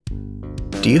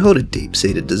Do you hold a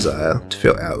deep-seated desire to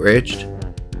feel outraged?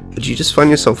 Or do you just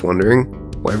find yourself wondering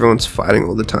why everyone's fighting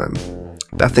all the time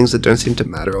about things that don't seem to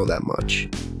matter all that much?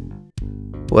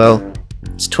 Well,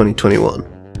 it's 2021,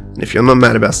 and if you're not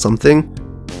mad about something,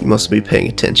 you must be paying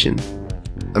attention.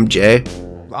 I'm Jay.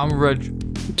 I'm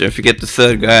Reg. Don't forget the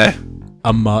third guy.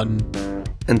 I'm Martin.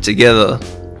 And together,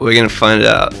 we're gonna find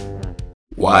out,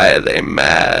 why are they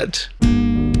mad?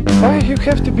 Why you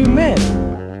have to be mad?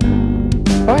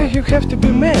 Why you have to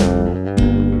be mad?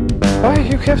 Why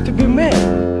you have to be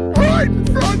mad? Right in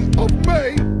front of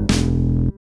me!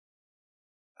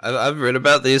 I've read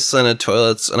about these Senate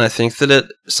toilets, and I think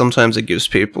that sometimes it gives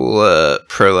people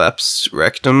prolapsed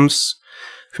rectums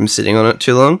from sitting on it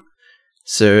too long.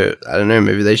 So, I don't know,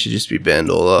 maybe they should just be banned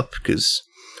all up, because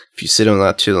if you sit on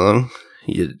that too long,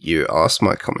 your ass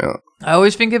might come out. I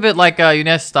always think of it like,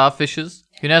 starfishes.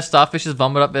 Starfishes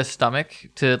vomit up their stomach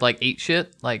to, eat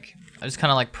shit? I just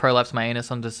kind of, prolapse my anus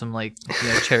onto some,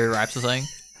 cherry ripes or something.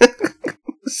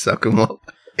 Suck them up.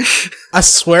 I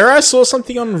swear I saw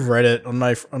something on Reddit on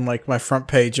my front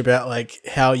page about,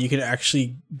 how you can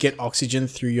actually get oxygen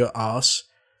through your ass.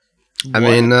 I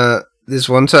mean, this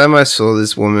one time I saw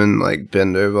this woman,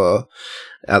 bend over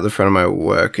out the front of my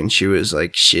work, and she was,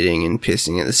 shitting and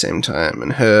pissing at the same time,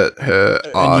 and her ass...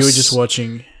 And you were just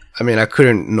watching... I mean, I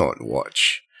couldn't not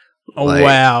watch. Oh,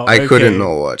 wow. I couldn't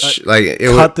not watch.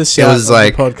 Cut this out of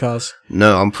the podcast.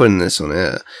 No, I'm putting this on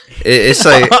air. It's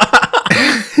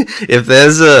if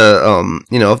there's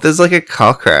if there's a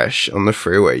car crash on the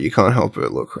freeway, you can't help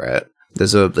but look, right?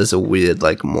 There's a weird,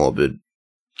 morbid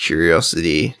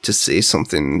curiosity to see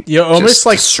something. You're almost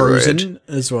destroyed. frozen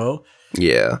as well.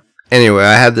 Yeah. Anyway,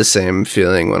 I had the same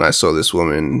feeling when I saw this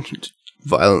woman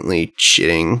violently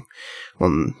shitting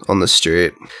on the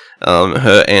street.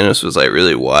 Her anus was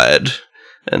really wide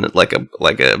and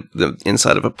the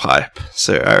inside of a pipe.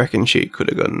 So I reckon she could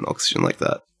have gotten oxygen like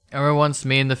that. I remember once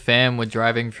me and the fam were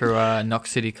driving through a Knox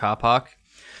City car park,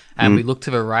 and we looked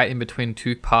to the right in between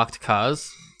two parked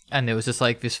cars, and there was just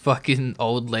this fucking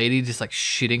old lady just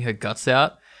shitting her guts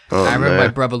out. Oh, I remember my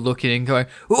brother looking and going,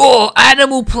 "Oh,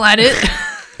 Animal Planet!"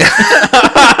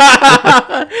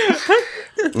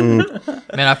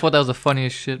 Man, I thought that was the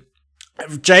funniest shit.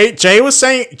 Jay was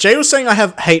saying I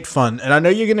have hate fun, and I know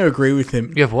you're going to agree with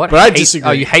him. You have what? But I disagree.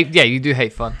 Oh, you hate? Yeah, you do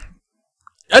hate fun.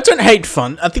 I don't hate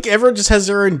fun. I think everyone just has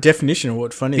their own definition of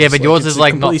what fun is. Yeah, but yours is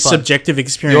not not fun. Subjective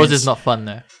experience. Yours is not fun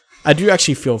though. I do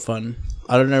actually feel fun.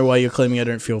 I don't know why you're claiming I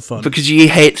don't feel fun. Because you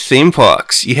hate theme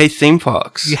parks. You hate theme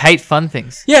parks. You hate fun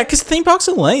things. Yeah, because theme parks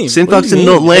are lame. Theme parks are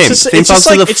not lame. Theme parks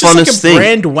are the funnest thing.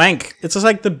 Brand wank. It's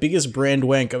just the biggest brand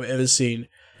wank I've ever seen.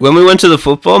 When we went to the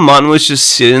football, Martin was just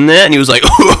sitting there, and he was like,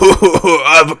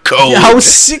 I have a cold. Yeah, I was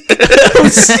sick. The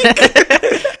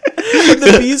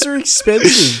beers are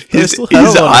expensive.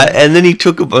 And then he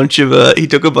took a bunch of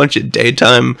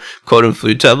daytime cold and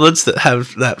flu tablets that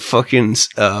have that fucking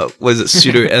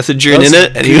pseudoephedrine in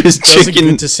it, and he was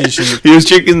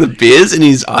drinking the beers, and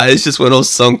his eyes just went all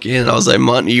sunk in. I was like,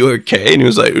 Martin, are you okay? And he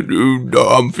was like, dude, no,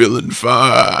 I'm feeling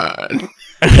fine.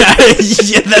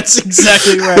 Yeah, that's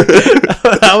exactly right.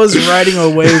 I was riding a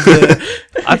wave there.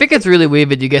 I think it's really weird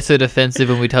that you get so defensive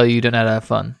when we tell you don't know how to have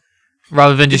fun,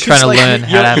 rather than just trying to learn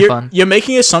how to have fun. You're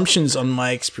making assumptions on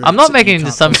my experience. I'm not making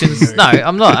assumptions. No,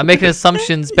 I'm not. I'm making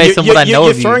assumptions based on what I know of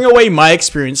you. You're throwing away my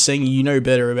experience, saying you know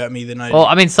better about me than I do. Well,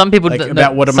 I mean, some people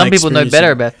know better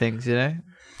about things, you know?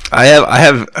 I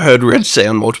have heard Red say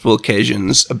on multiple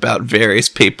occasions about various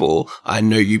people, I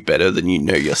know you better than you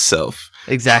know yourself.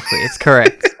 Exactly, it's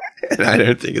correct. And I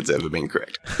don't think it's ever been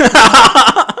correct.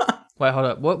 Wait, hold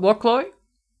up. What, Chloe?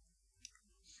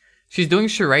 She's doing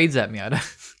charades at me. I don't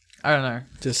know.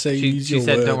 Just say she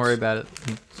said, words. "Don't worry about it."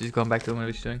 She's gone back to doing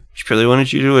whatever she's doing. She probably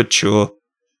wanted you to do a chore.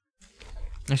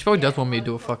 And she probably does want me to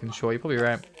do a fucking chore. You're probably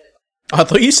right. I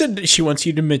thought you said she wants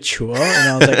you to mature, and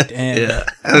I was like, "Damn." Yeah,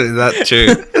 that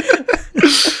too.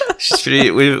 She's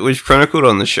pretty. We've chronicled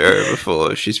on the show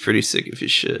before. She's pretty sick of his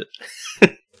shit.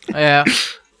 Yeah,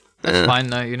 that's fine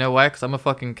though. You know why? Because I'm a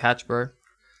fucking catch, bro.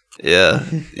 Yeah,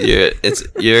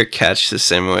 you're a catch the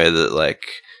same way that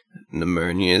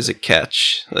pneumonia is a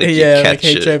catch.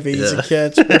 HIV is a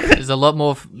catch. There's a lot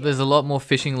more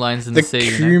fishing lines in the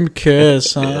sea. The Coombe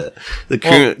curse, huh?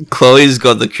 Yeah. Chloe's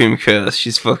got the Coombe curse.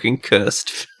 She's fucking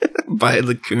cursed by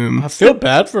the Coombe. I feel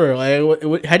bad for her.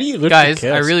 How do you live, guys?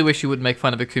 I really wish you would make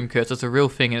fun of a Coombe curse. It's a real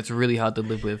thing, and it's really hard to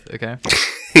live with. Okay.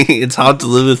 It's hard to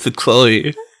live with for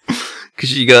Chloe because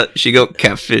she got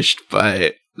catfished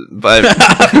by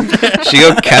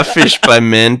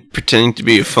men pretending to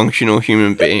be a functional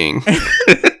human being.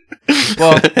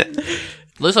 Well, at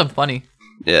least I'm funny.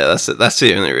 Yeah, that's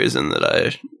the only reason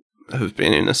that have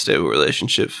been in a stable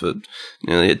relationship for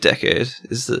nearly a decade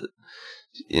is that,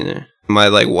 my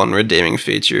like one redeeming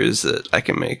feature is that I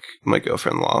can make my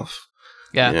girlfriend laugh.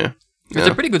 Yeah. It's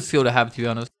a pretty good skill to have, to be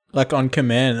honest. Like on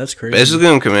command, that's crazy. Basically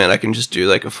on command, I can just do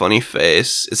like a funny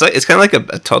face. It's kind of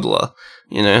like a toddler,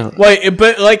 Wait,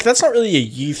 but like that's not really a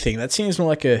you thing. That seems more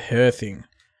like a her thing.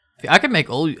 I can make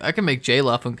Jay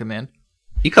laugh on command.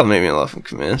 You can't make me laugh on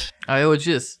command. I would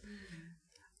just,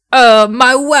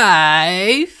 my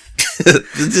wife.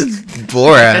 This is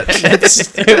Borat.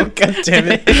 God damn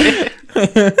it!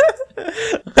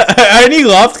 I only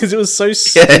laughed because it was so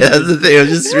stupid. Yeah, that's the thing. It was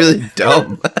just really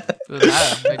dumb.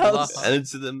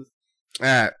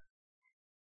 Alright.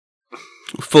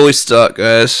 Before we start,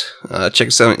 guys, check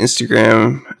us out on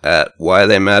Instagram at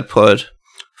WhyTheyMadPod.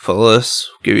 Follow us.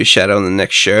 We'll give you a shout out on the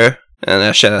next show. And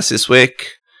our shout outs this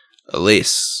week: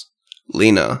 Elise,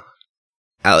 Lena,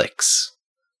 Alex.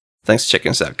 Thanks for checking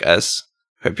us out, guys.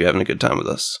 Hope you're having a good time with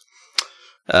us.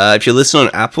 If you're listening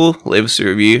on Apple, leave us a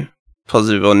review,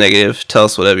 positive or negative. Tell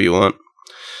us whatever you want.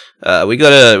 We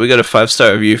got a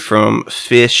 5-star review from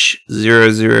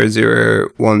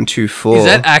Fish000124. Is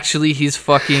that actually his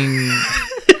fucking?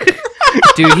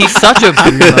 Dude, he's such a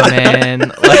boomer,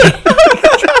 man.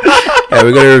 Yeah,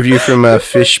 we got a review from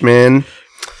Fishman,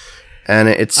 and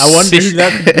it's. I wonder who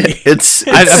that could be.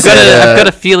 I've got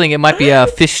a feeling it might be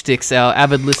Fish Sticks, our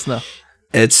avid listener.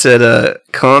 It said,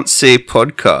 "Can't see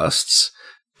podcasts.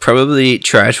 Probably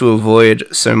try to avoid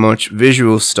so much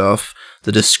visual stuff.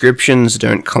 The descriptions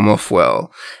don't come off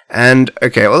well." And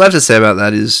okay, all I have to say about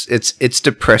that is it's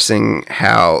depressing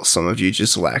how some of you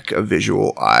just lack a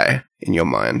visual eye in your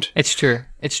mind. It's true.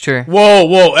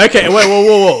 Whoa. Okay, wait,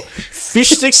 whoa. Fish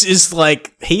Sticks is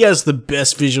like, he has the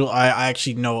best visual eye I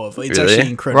actually know of. It's Really? actually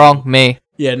incredible. Wrong, me.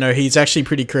 Yeah, no, he's actually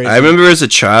pretty crazy. I remember as a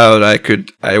child, I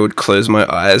would close my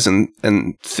eyes and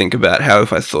think about how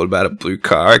if I thought about a blue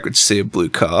car, I could see a blue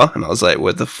car, and I was like,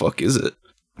 "Where the fuck is it?"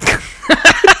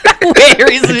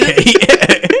 Where is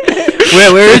it?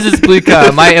 Where is this blue car?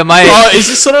 Am I? Oh, is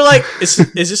this sort of like is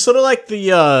this sort of like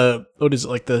the what is it,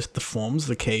 like the forms,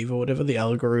 the cave or whatever, the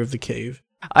allegory of the cave?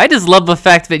 I just love the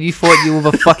fact that you thought you were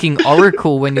a fucking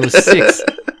oracle when you were 6.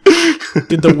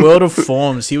 Did the world of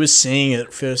forms? He was seeing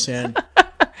it firsthand.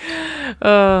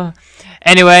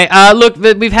 Anyway, look,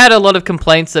 we've had a lot of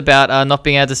complaints about not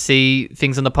being able to see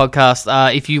things on the podcast.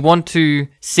 If you want to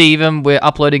see them, we're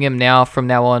uploading them now from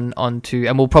now on to,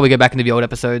 and we'll probably go back into the old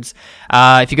episodes.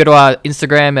 If you go to our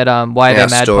Instagram at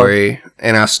WhyTheyMadPod.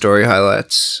 In our story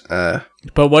highlights.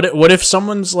 But what if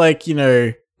someone's like,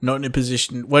 not in a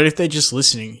position? What if they're just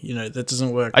listening? That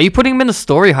doesn't work. Are you putting them in the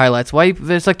story highlights? Why?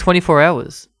 There's like 24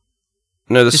 hours.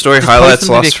 No, the story highlights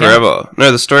last forever.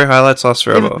 No, the story highlights last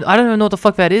forever. Yeah, I don't even know what the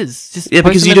fuck that is.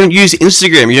 Because you don't use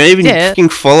Instagram. You don't even fucking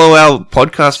follow our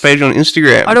podcast page on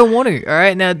Instagram. I don't want to. All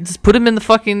right, now just put them in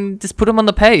the just put them on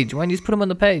the page. Why don't you just put them on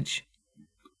the page?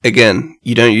 Again,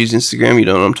 you don't use Instagram. You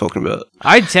don't know what I'm talking about.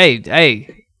 I'd say,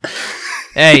 hey,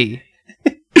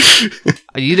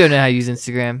 you don't know how to use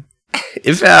Instagram.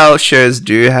 If our shows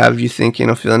do have you thinking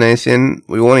or feeling anything,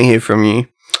 we want to hear from you.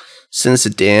 Send us a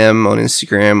DM on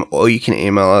Instagram, or you can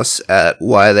email us at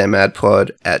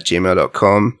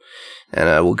whytheymadpod@gmail.com,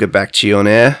 and we'll get back to you on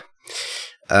air.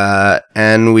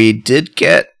 And we did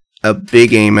get a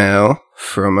big email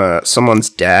from someone's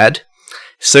dad,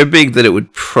 so big that it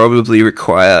would probably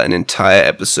require an entire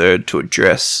episode to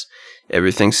address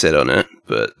everything said on it,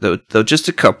 but there were just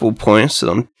a couple points that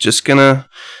I'm just going to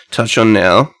touch on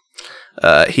now.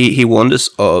 He warned us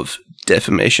of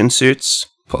defamation suits,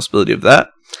 possibility of that.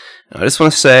 I just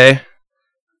want to say,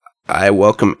 I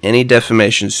welcome any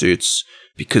defamation suits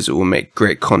because it will make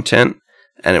great content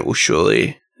and it will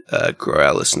surely grow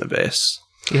our listener base.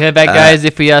 You heard that, guys?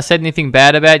 If we said anything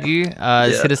bad about you,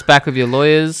 just hit us back with your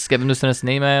lawyers, get them to send us an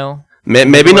email.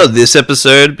 Maybe not this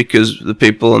episode, because the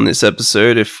people on this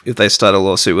episode, if they start a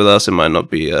lawsuit with us, it might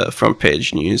not be front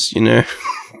page news,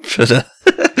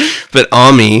 But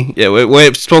Army,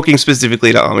 we're talking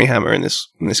specifically to Army Hammer in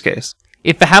this case.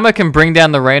 If the hammer can bring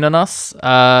down the rain on us,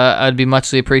 I'd be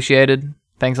muchly appreciated.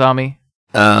 Thanks, Army.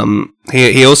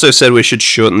 He also said we should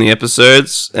shorten the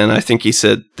episodes, and I think he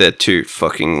said they're too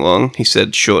fucking long. He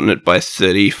said shorten it by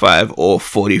 35 or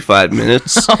 45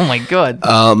 minutes. Oh my god.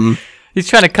 He's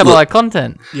trying to cut all our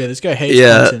content. Yeah, this guy hates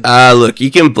content. Look,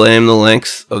 you can blame the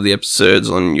length of the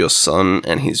episodes on your son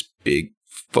and his big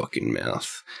fucking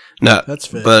mouth. No, that's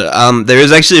fair. But there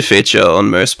is actually a feature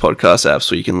on most podcast apps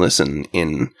where you can listen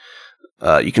in.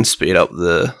 You can speed up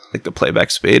the playback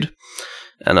speed.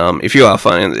 And if you are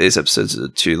finding that these episodes are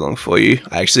too long for you,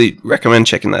 I actually recommend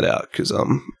checking that out because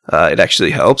it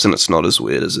actually helps and it's not as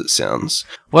weird as it sounds.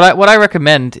 What I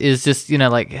recommend is just,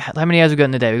 like, how many hours we got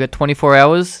in a day? We got 24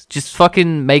 hours. Just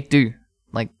fucking make do.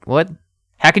 Like, what?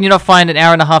 How can you not find an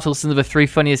hour and a half to listen to the 3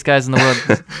 funniest guys in the world?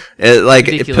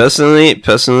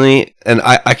 Personally, and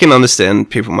I can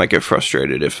understand people might get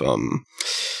frustrated if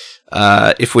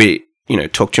we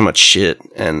talk too much shit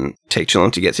and take too long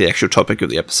to get to the actual topic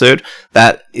of the episode.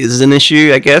 That is an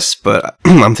issue, I guess, but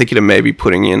I'm thinking of maybe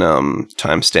putting in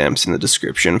timestamps in the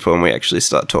description for when we actually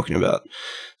start talking about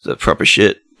the proper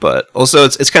shit. But also,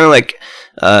 it's kind of like,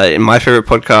 in my favorite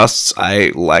podcasts,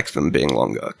 I like them being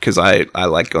longer, because I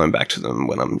like going back to them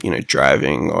when I'm,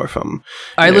 driving, or if I'm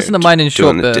listen to mine in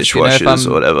short bursts, dishwashers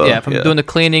or whatever. Yeah, if I'm doing the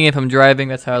cleaning, if I'm driving,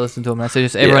 that's how I listen to them. I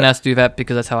suggest everyone has to do that,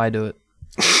 because that's how I do it.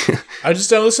 I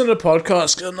just don't listen to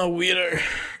podcasts because I'm a weirdo.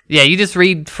 Yeah, you just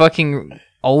read fucking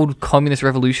old communist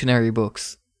revolutionary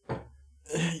books.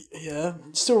 Yeah,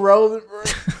 it's still relevant, bro.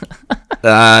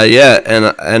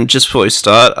 And just before we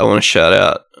start, I want to shout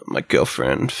out my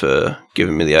girlfriend for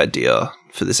giving me the idea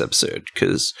for this episode,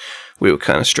 because we were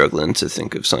kind of struggling to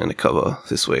think of something to cover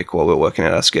this week while we we're working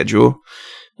out our schedule,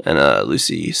 and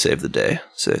Lucy saved the day,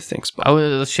 so thanks, Bob. I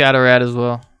will shout her out as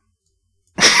well.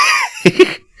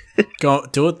 Go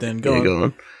do it then. Go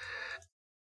on.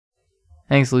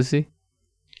 Thanks, Lucy.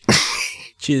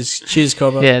 Cheers,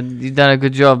 Cobber. Yeah, you've done a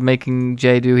good job making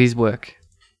Jay do his work.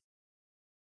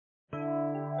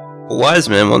 A wise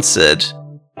man once said,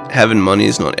 "Having money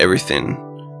is not everything,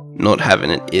 not having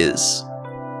it is."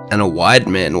 And a wide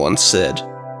man once said,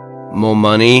 "More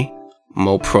money,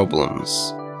 more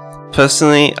problems."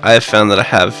 Personally, I have found that I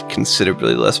have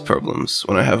considerably less problems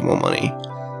when I have more money.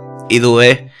 Either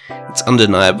way, it's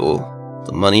undeniable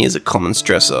that money is a common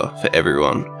stressor for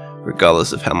everyone,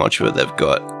 regardless of how much of it they've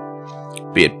got.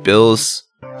 Be it bills,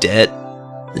 debt,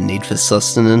 the need for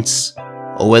sustenance,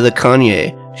 or whether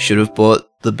Kanye should have bought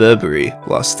the Burberry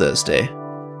last Thursday.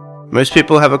 Most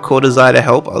people have a core desire to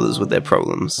help others with their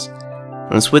problems.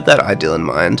 And it's with that ideal in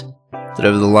mind that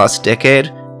over the last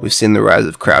decade, we've seen the rise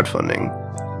of crowdfunding,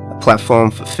 a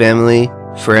platform for family,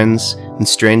 friends, and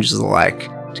strangers alike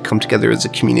to come together as a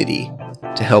community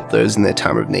to help those in their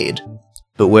time of need.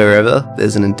 But wherever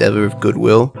there's an endeavor of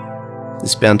goodwill,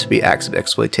 there's bound to be acts of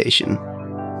exploitation.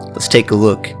 Let's take a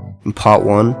look in part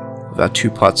 1 of our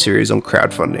 2-part series on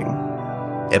crowdfunding,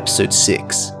 episode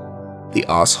 6, The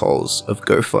Assholes of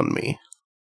Gofundme.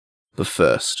 But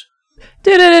first,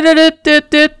 Reg's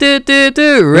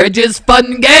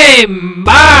Fun Game!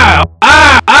 Bow!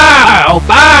 Bow! Bow!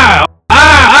 Bow!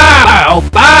 Bow!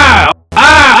 Bow!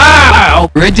 Bow!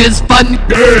 Reg's Fun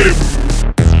Game!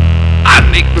 I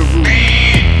make the rules.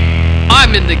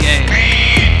 I'm in the game.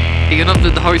 You're not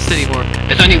the host anymore.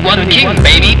 There's only one king,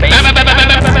 baby.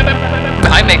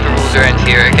 I make the rules around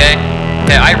here, okay?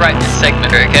 Okay, I write this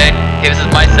segment, okay? This is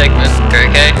my segment,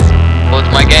 okay? Well,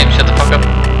 it's my game. Shut the fuck up.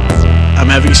 I'm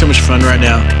having so much fun right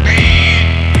now.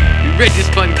 Reg's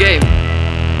Fun Game.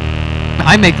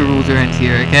 I make the rules around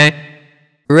here, okay?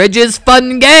 Reg's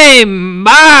Fun Game.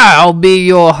 I'll be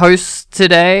your host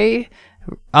today.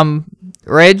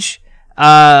 Reg.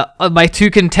 My 2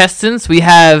 contestants. We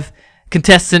have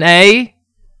contestant A.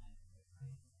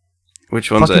 which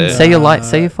one's Fucking A? say your line.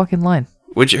 Say your fucking line.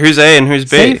 Who's A and who's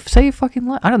B? Say your fucking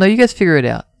line. I don't know. You guys figure it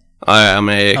out. I'm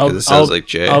A because it sounds like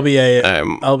J. I'll be A.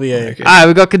 I'll be A. Okay. Alright,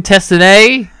 we got contestant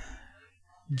A.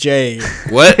 J.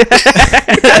 What? Did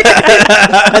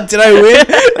I win?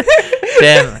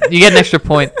 Damn, you get an extra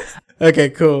point. Okay,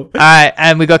 cool. Alright,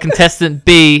 and we got contestant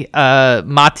B,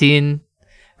 Martin,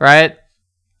 right?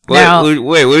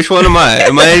 Wait, which one am I?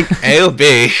 Am I A or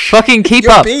B? Fucking keep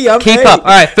You're up. B, I'm keep A. up.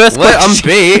 Alright, first What? I'm question.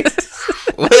 B?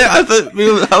 What? I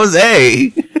thought I was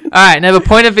A. Alright, now the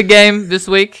point of the game this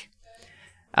week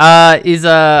is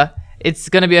it's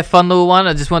gonna be a fun little one.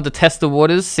 I just wanted to test the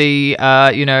waters, see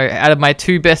out of my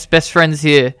 2 best friends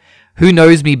here, who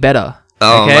knows me better.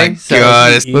 Oh okay? my So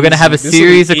god! we're gonna have a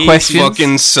series of questions.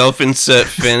 Fucking self-insert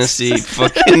fantasy.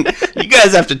 Fucking, you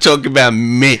guys have to talk about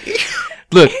me.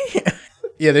 Look,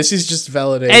 Yeah, this is just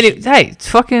validation. hey, it's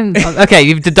fucking okay.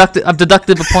 I've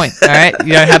deducted a point. All right,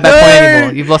 you don't have that point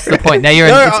anymore. You've lost the point. Now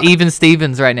it's even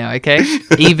Stevens right now. Okay,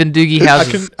 even Doogie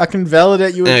houses. I can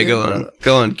validate you. Yeah, again.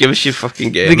 go on. Give us your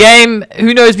fucking game. The game,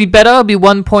 who knows me better, will be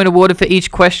 1 point awarded for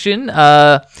each question.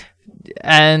 And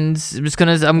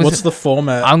What's the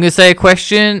format? I'm gonna say a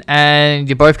question, and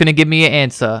you're both gonna give me an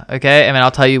answer. Okay, and then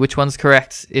I'll tell you which one's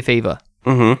correct, if either.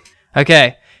 Mm-hmm.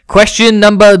 Okay. Question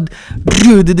number 1.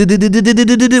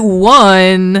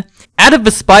 Out of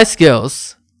the Spice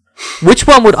Girls, which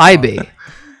one would I be?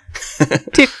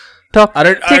 Tick tock. I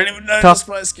don't even know the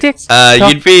Spice Girls.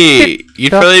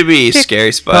 You'd probably be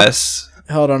Scary Spice.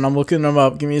 Hold on, I'm looking them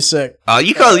up. Give me a sec.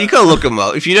 You can't look them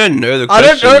up if you don't know the I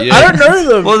question. don't know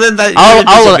them. Well, then that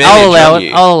I'll allow it.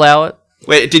 you. I'll allow it.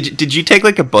 Wait, did you take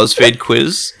like a BuzzFeed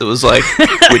quiz that was like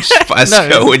which Spice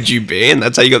Girl would you be, and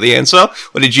that's how you got the answer,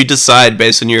 or did you decide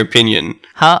based on your opinion?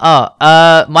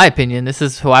 My opinion. This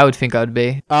is who I would think I would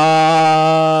be.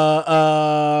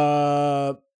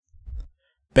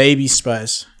 Baby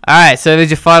Spice. All right, so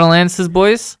there's your final answers,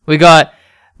 boys. We got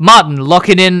Martin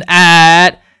locking in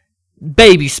at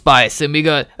Baby Spice, and we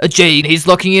got Jane. He's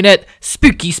locking in at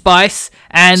Spooky Spice,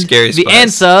 and Scary the Spice.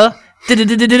 answer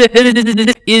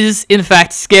is in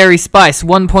fact Scary Spice.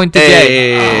 1 point to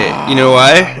Jay. Hey, you know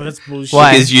why? That's bullshit.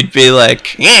 Why? Because you'd be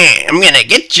like, yeah, I'm gonna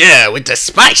get you with the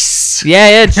spice.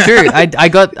 Yeah, it's true. I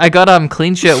got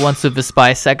clean shirt once with the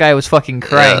Spice. That guy was fucking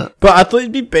crying. Yeah. But I thought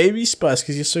it'd be Baby Spice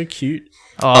because you're so cute.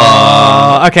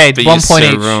 Oh, okay. But 1 you're point so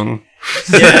each. wrong.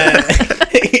 Yeah.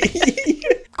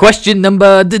 Question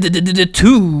number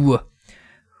 2.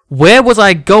 Where was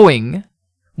I going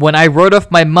when I wrote off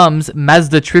my mum's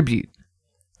Mazda tribute?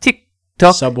 Tick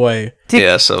tock. Subway. Tick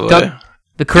Yeah, Subway. tock.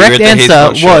 The correct You're at the answer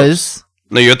Heathrow was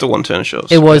No, you're at the 110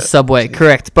 shops. it was Subway.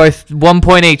 Correct. Both 1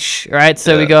 point each. All right.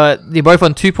 So we got you're both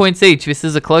on 2 points each. This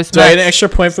is a close Do I match. get an extra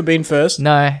point for being first?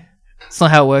 No, that's not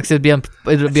how it works. It'd be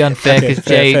unfair Okay, because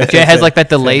fair, Jay has fair, like that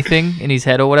delay thing in his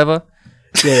head or whatever.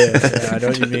 Yeah, I know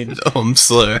what you mean. Oh, I'm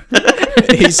slow.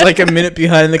 He's like a minute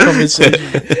behind the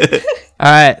conversation.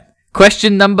 All right.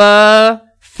 Question number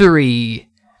 3.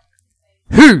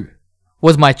 Who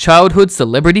was my childhood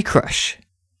celebrity crush?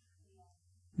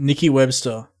 Nikki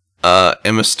Webster.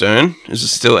 Emma Stone. Is it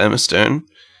still Emma Stone?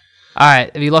 All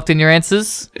right. Have you locked in your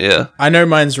answers? Yeah. I know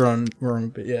mine's wrong,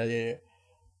 but yeah.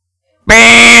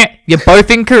 You're both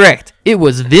incorrect. It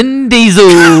was Vin Diesel.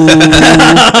 Oh,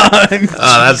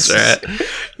 that's right.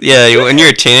 Yeah, when you're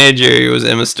a teenager, it was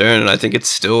Emma Stone, and I think it's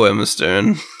still Emma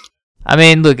Stone. I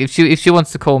mean, look, if she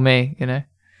wants to call me, you know.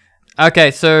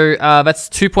 Okay, so that's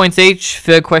 2 points each.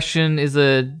 Third question is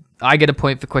I get a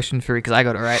point for question 3 because I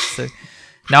got it right. So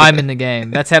now I'm in the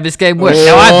game. That's how this game works.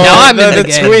 Now I'm in the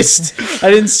game. Twist. I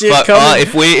didn't see it But coming.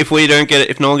 if we don't get it,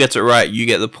 if no one gets it right, you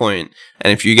get the point.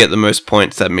 And if you get the most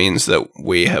points, that means that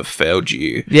we have failed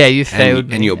you. Yeah, you failed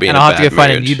me. And you'll be in and a I'll bad have to go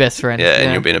find a mood. new best friend. Yeah,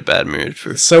 and you'll be in a bad mood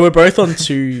for. So we're both on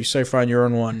 2 so far, and you're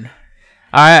on 1.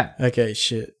 All right. Okay,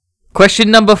 shit. Question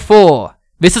number 4.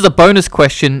 This is a bonus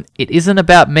question. It isn't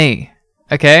about me.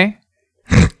 Okay?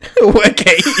 Okay, What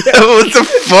the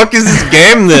fuck is this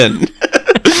game then?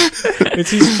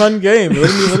 it's his fun game.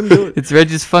 Let him do it. It's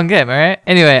Reg's fun game, alright?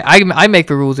 Anyway, I make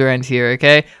the rules around here,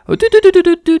 okay? I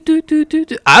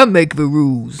make the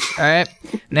rules, alright?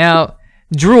 Now,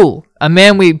 Drool, a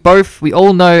man we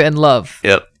all know and love.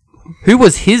 Yep. Who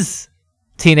was his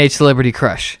teenage celebrity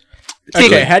crush?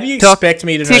 Okay, how do you Talk- expect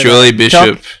me to know? tick- Julie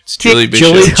Bishop. Talk- It's Julie tick-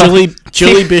 Bishop.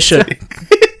 Julie Bishop.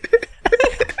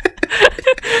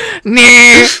 Nah,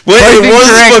 Wait, both it was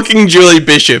incorrect. fucking Julie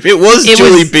Bishop. It was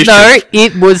Julie Bishop. No,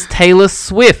 it was Taylor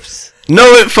Swift. No,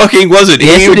 it fucking wasn't.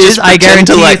 Yes, You would it just is. I pretend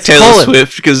to guarantee like it's Taylor Colin.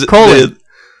 Swift because Colin.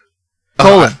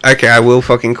 Call him. Okay, I will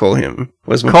fucking call him.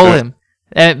 Where's my Call phone?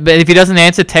 him. But if he doesn't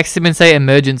answer, text him and say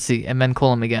emergency, and then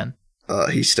call him again.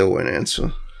 He still won't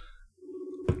answer.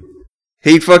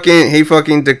 He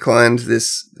fucking declined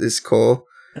this call.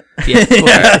 Yeah. Cool.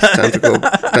 Alright,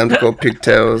 it's time to call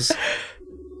Pigtails.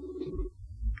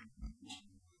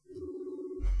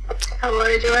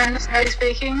 Hello, Joanne. Harry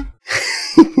speaking.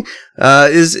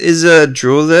 Is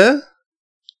Drool there?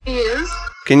 He is.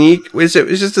 Can you? It's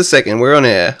just a second. We're on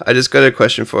air. I just got a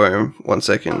question for him. 1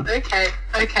 second.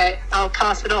 Okay. I'll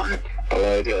pass it on.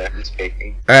 Hello, Joanne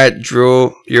speaking. Alright,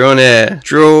 Drool, you're on air.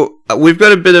 Drool, we've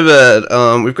got a bit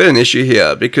of we've got an issue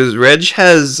here because Reg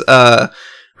has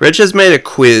made a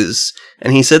quiz,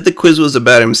 and he said the quiz was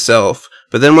about himself,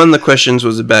 but then one of the questions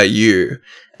was about you,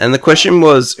 and the question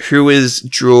was, who is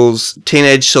Drool's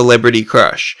teenage celebrity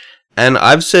crush? And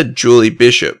I've said Julie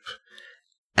Bishop,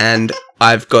 and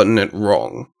I've gotten it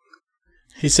wrong.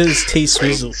 He says T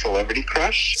Swizzle. Celebrity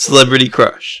crush? Celebrity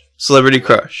crush. Celebrity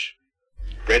crush.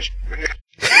 Reg.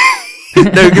 No,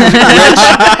 'cause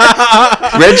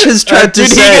Reg has tried to Dude,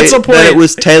 he say gets a that point. it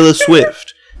was Taylor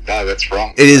Swift. No, that's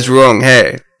wrong. It is wrong,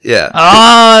 hey. Yeah.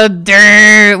 Ah,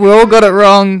 darn. We all got it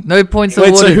wrong. No points Wait,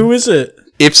 so awarded. who is it?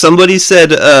 If somebody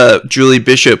said Julie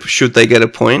Bishop, should they get a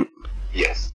point?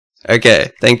 Yes.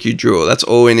 Okay, thank you, Drew. That's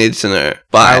all we need to know.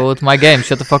 Alright, Bye. well, it's my game.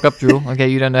 Shut the fuck up, Drew. Okay,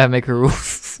 you don't know how to make the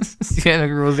rules. You don't know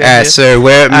the rules. Alright, so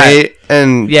we're at me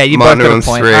and yeah, you both Martin are got a on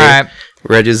point. 3. Alright.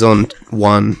 Reg is on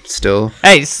 1 still.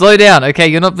 Hey, slow down, okay?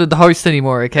 You're not the host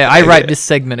anymore, okay? I write this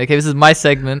segment, okay? This is my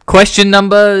segment. Question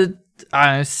number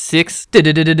 6.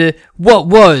 What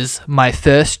was my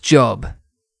first job?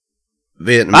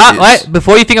 Vietnamese. Wait,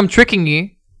 before you think I'm tricking you,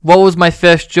 what was my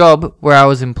first job where I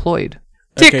was employed?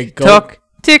 Tick, Okay, tock,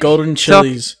 tick, Golden tock,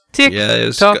 Chili's. tick, Yeah, it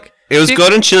was, tock, it was tick,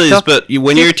 Golden Chili's, tock, but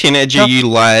when you were a tick, teenager, tock, you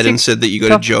lied and tick, said that you got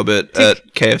tock, a job at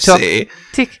tick, KFC,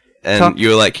 tick, and tock, you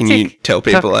were like, "Can you tick, tell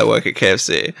people tock. I work at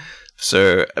KFC?"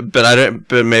 So, but I don't.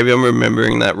 But maybe I'm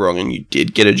remembering that wrong, and you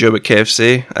did get a job at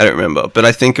KFC. I don't remember, but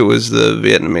I think it was the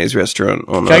Vietnamese restaurant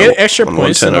on. Can I get extra on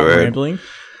points for Montana not Road. rambling?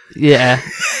 Yeah,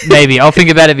 maybe. I'll think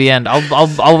about it at the end.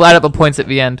 I'll add up the points at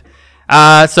the end.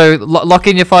 So lock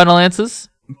in your final answers.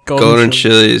 Golden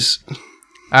Chili's.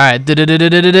 All right.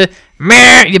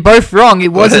 Meh, you're both wrong.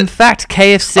 It was in fact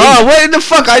KFC. Oh, what the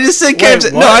fuck? I just said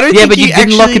KFC. what? No, I don't. Yeah, think but you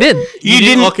didn't lock it in. You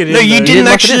didn't lock it in, No, you though. didn't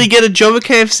lock it actually in. get a job at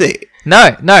KFC.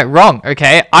 No, wrong.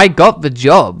 Okay, I got the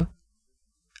job.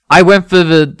 I went for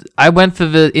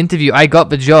the interview. I got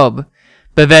the job,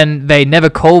 but then they never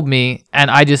called me, and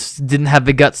I just didn't have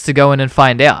the guts to go in and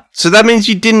find out. So that means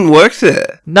you didn't work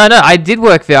there. No, I did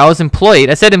work there. I was employed.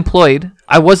 I said employed.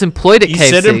 I was employed at You KFC.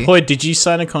 said employed. Did you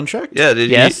sign a contract? Yeah, did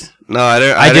Yes. you? No, I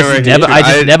don't. I don't just reckon never. you I did.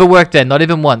 just never worked there. Not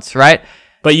even once. Right.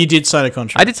 But you did sign a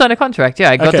contract. I did sign a contract. Yeah,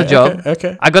 I got the job.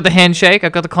 Okay. I got the handshake. I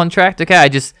got the contract. Okay,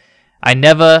 I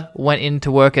never went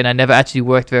into work, and I never actually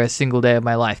worked there a single day of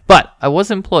my life. But I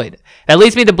was employed. That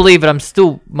leads me to believe that I'm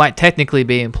still might technically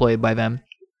be employed by them.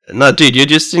 No, dude, you're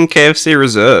just in KFC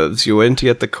reserves. You're waiting to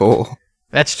get the call.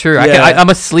 That's true. Yeah. I'm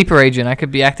a sleeper agent. I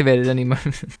could be activated any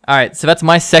moment. All right, so that's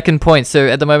my second point. So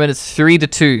at the moment, it's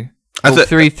 3-2. I thought-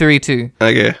 3-2.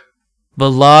 Okay. The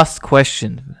last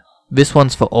question. This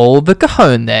one's for all the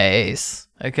cojones.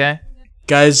 Okay.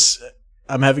 Guys,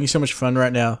 I'm having so much fun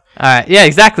right now. All right. Yeah,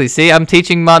 exactly. See, we're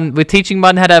teaching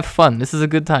Martin how to have fun. This is a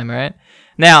good time, all right?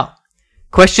 Now,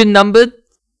 question number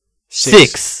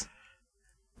 6.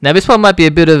 Now, this one might be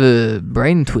a bit of a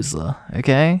brain twizzler,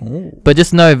 okay? Ooh. But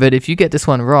just know that if you get this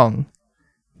one wrong,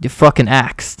 you're fucking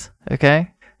axed,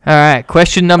 okay? All right.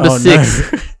 Question number Oh,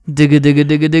 6. no.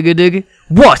 Digga.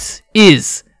 What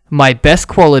is my best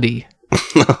quality?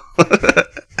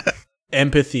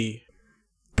 Empathy.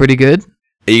 Pretty good.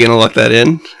 Are you gonna lock that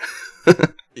in?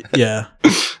 Yeah.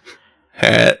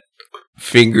 Hat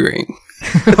fingering.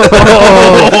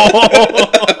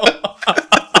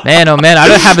 Man, oh man, I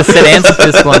don't have a set answer for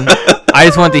this one. I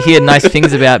just want to hear nice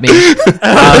things about me.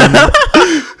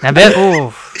 Now that,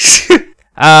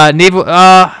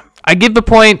 I give the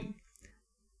point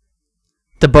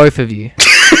to both of you.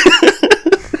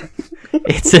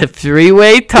 It's a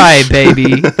 3-way tie,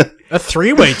 baby. A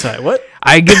 3-way tie. What?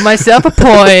 I give myself a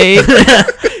point.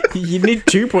 You need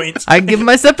 2 points. I give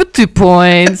myself a 2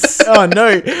 points. Oh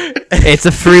no. It's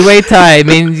a 3-way tie. It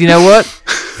means, you know what?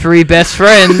 3 best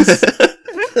friends.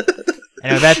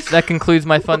 Anyway, that concludes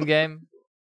my fun game.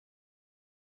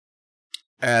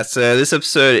 So this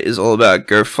episode is all about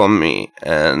GoFundMe,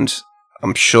 and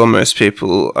I'm sure most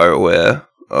people are aware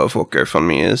of what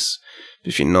GoFundMe is.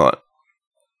 If you're not,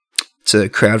 it's a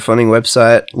crowdfunding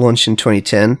website launched in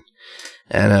 2010,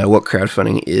 and what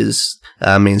crowdfunding is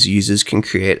means users can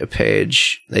create a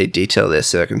page, they detail their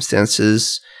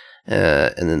circumstances,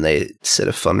 and then they set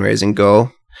a fundraising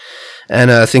goal.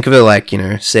 And think of it like,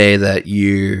 say that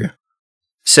you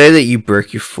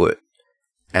broke your foot,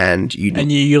 and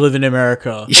you live in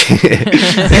America.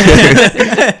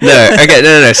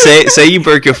 No. Say you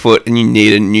broke your foot and you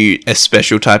need a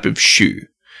special type of shoe.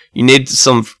 You need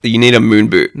a moon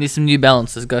boot. Need some New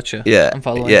Balances. Gotcha. Yeah, I'm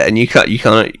following. yeah, and you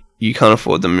can't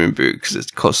afford the moon boot because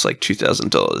it costs like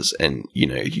 $2,000, and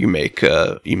you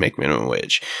make minimum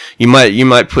wage. You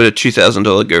might put a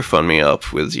 $2,000 GoFundMe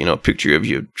up with a picture of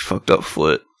your fucked up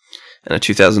foot and a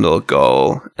 $2,000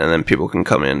 goal, and then people can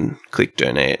come in, click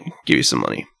donate, give you some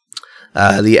money.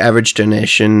 The average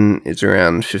donation is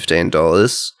around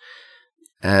 $15,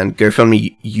 and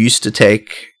GoFundMe used to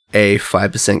take a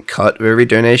 5% cut of every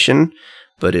donation,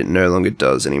 but it no longer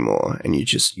does anymore. And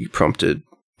you prompted,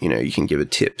 you can give a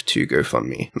tip to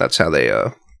GoFundMe. That's how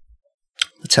they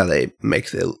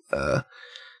make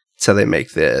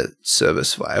their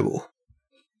service viable.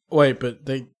 Wait, but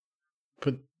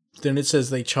then it says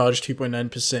they charge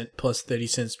 2.9% plus 30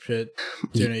 cents per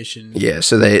donation. Yeah,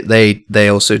 so they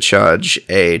also charge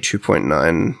a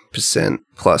 2.9%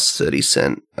 plus 30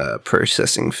 cent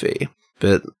processing fee.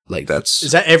 But that's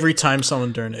Is that every time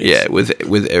someone donates? yeah, with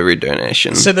every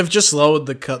donation. So they've just lowered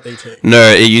the cut they take. No,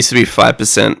 it used to be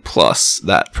 5% plus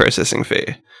that processing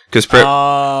fee. Because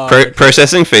Okay.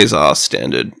 processing fees are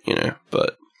standard,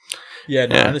 but Yeah,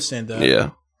 no, yeah. I understand that.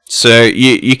 yeah. So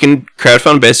you can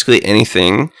crowdfund basically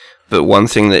anything, but one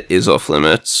thing that is off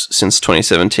limits since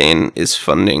 2017 is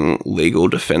funding legal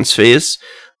defense fees.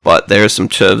 But there are some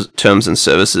terms and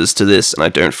services to this, and I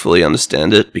don't fully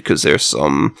understand it because there are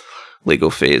some legal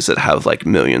fees that have like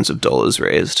millions of dollars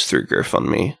raised through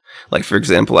GoFundMe. Like, for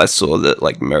example, I saw that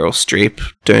like Meryl Streep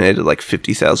donated like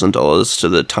 $50,000 to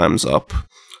the Time's Up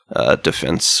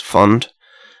defense fund,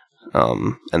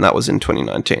 and that was in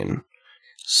 2019.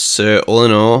 So all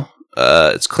in all,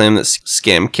 it's claimed that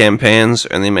scam campaigns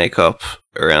only make up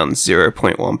around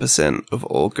 0.1% of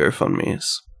all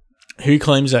GoFundMes. Who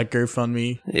claims that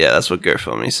GoFundMe? Yeah, that's what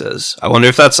GoFundMe says. I wonder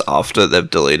if that's after they've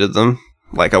deleted them.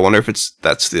 Like, I wonder if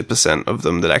that's the percent of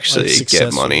them that actually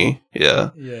get money. Yeah.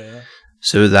 Yeah.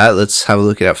 So with that, let's have a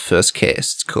look at our first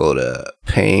case. It's called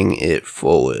Paying It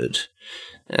Forward.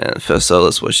 And first of all,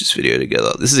 let's watch this video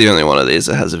together. This is the only one of these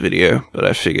that has a video, but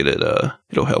I figured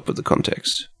it'll help with the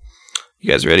context.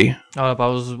 You guys ready? Oh, I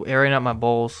was airing out my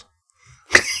balls.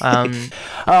 An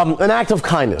act of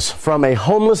kindness from a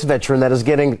homeless veteran that is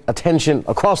getting attention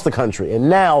across the country. And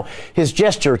now his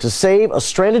gesture to save a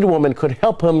stranded woman could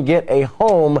help him get a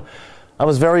home of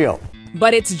his very own.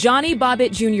 But it's Johnny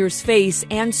Bobbitt Jr.'s face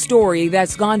and story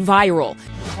that's gone viral.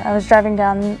 I was driving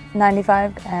down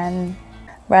 95 and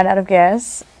ran out of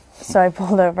gas, so I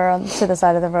pulled over to the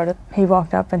side of the road. He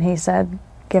walked up and he said,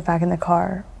 "Get back in the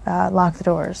car, lock the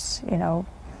doors,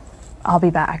 I'll be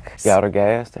back." Got her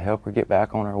gas to help her get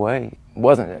back on her way.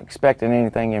 Wasn't expecting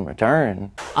anything in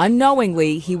return.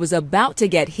 Unknowingly, he was about to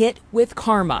get hit with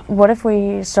karma. What if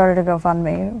we started a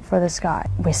GoFundMe for this guy?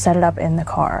 We set it up in the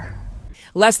car.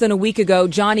 Less than a week ago,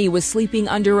 Johnny was sleeping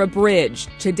under a bridge.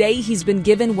 Today, he's been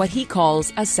given what he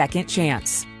calls a second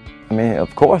chance. I mean,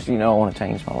 of course, I want to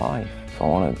change my life. I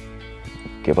want to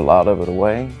give a lot of it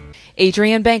away.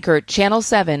 Adrienne Bankert, Channel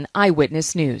 7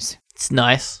 Eyewitness News. It's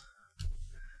nice.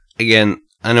 Again,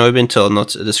 I know I've been told not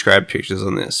to describe pictures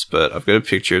on this, but I've got a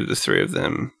picture of the three of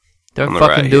them. Don't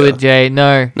fucking do it, Jay.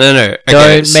 No. No. Okay.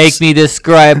 Don't make me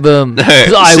describe them. No.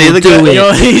 I will do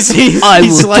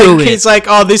it. He's like,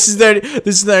 oh, this is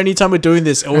the only time we're doing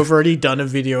this, and we've already done a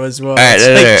video as well. Right,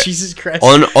 no. Jesus Christ.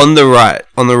 On the right.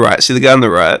 See the guy on the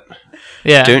right?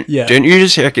 Yeah. Don't you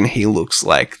just reckon he looks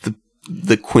like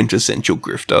the quintessential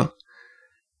grifter?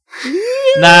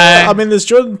 No. I mean, there's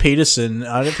Jordan Peterson.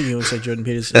 I don't think he looks like Jordan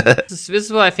Peterson. This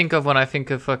is what I think of when I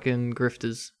think of fucking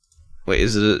grifters. Wait,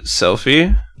 is it a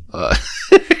selfie? No,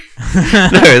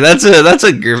 that's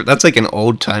a grift. That's like an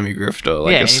old timey grifter,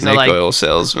 like a snake oil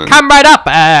salesman. Come right up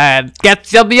and get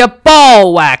some of your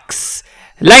ball wax,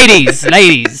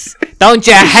 ladies. Don't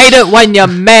you hate it when your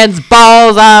man's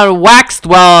balls are waxed?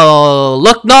 Well,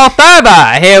 look no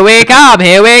further. Here we go.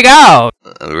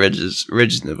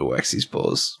 Reg's never waxed his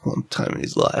balls one time in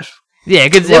his life. Yeah,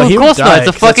 because of course not. It's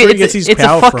a fucking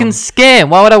scam.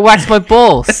 Why would I wax my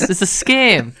balls? It's a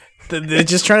scam. They're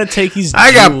just trying to take his.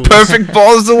 I got perfect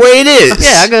balls the way it is.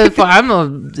 Yeah, I'm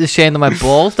not ashamed of my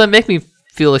balls. Don't make me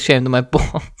feel ashamed of my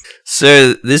balls.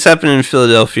 So this happened in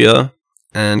Philadelphia,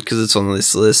 and because it's on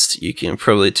this list, you can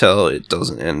probably tell it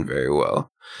doesn't end very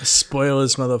well.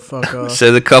 Spoilers, motherfucker.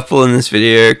 So the couple in this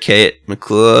video, Kate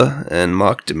McClure and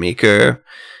Mark D'Amico,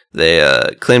 they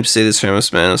claimed to see this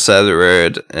homeless man on the side of the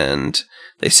road, and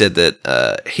they said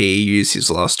that he used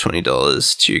his last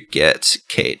 $20 to get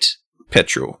Kate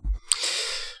petrol.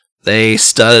 They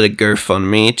started a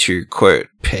GoFundMe to, quote,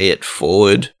 pay it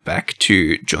forward back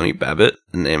to Johnny Bobbitt,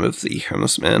 the name of the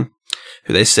homeless man,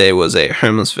 who they say was a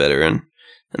homeless veteran,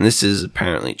 and this is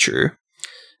apparently true.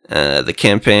 The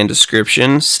campaign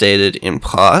description stated in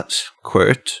part,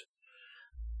 quote,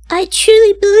 "I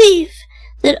truly believe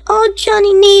that all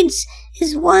Johnny needs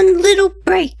is one little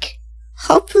break.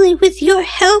 Hopefully with your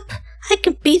help, I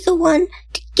can be the one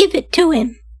to give it to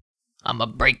him. I'ma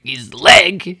break his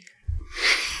leg."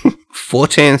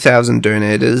 14,000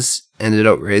 donators ended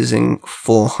up raising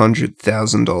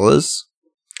 $400,000,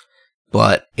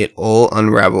 but it all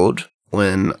unraveled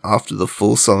when, after the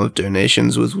full sum of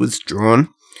donations was withdrawn,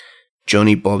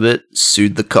 Johnny Bobbitt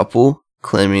sued the couple,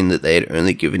 claiming that they had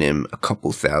only given him a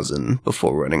couple thousand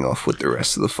before running off with the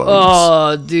rest of the funds.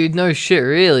 Oh, dude, no shit,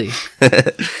 really?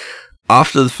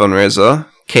 After the fundraiser,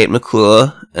 Kate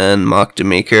McClure and Mark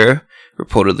D'Amico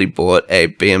reportedly bought a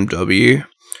BMW,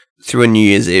 threw a New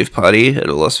Year's Eve party at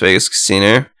a Las Vegas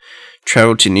casino,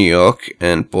 traveled to New York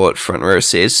and bought front row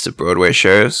seats to Broadway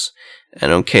shows,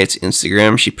 and on Kate's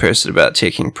Instagram she posted about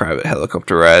taking private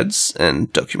helicopter rides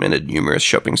and documented numerous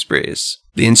shopping sprees.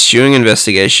 The ensuing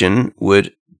investigation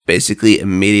would basically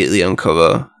immediately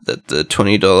uncover that the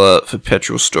 $20 for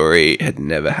petrol story had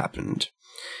never happened.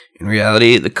 In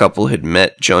reality, the couple had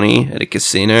met Johnny at a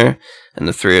casino, and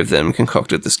the three of them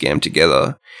concocted the scam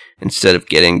together. Instead of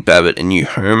getting Babbitt a new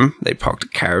home, they parked a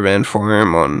caravan for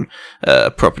him on a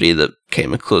property that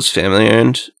McClure's family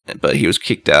owned, but he was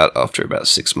kicked out after about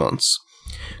 6 months.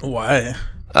 Why?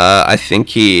 I think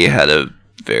he had a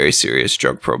very serious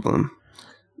drug problem.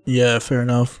 Yeah, fair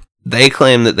enough. They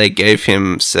claim that they gave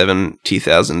him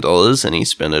 $70,000 and he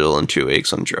spent it all in 2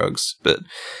 weeks on drugs. But,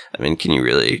 I mean, can you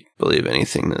really believe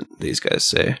anything that these guys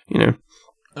say, you know?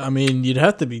 I mean, you'd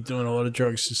have to be doing a lot of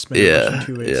drugs to spend it in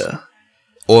 2 weeks. Yeah.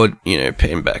 Or, you know,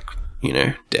 paying back, you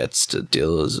know, debts to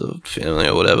dealers or family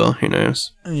or whatever, who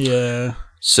knows? Yeah.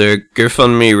 So,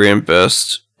 GoFundMe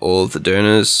reimbursed all of the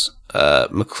donors.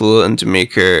 McClure and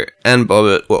D'Amico and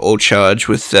Bobbitt were all charged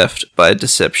with theft by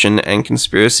deception and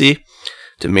conspiracy.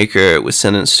 D'Amico was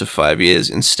sentenced to 5 years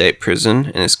in state prison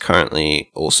and is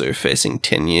currently also facing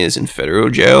 10 years in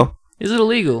federal jail. Is it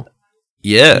illegal?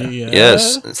 Yeah.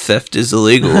 Yes. Theft is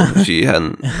illegal, if you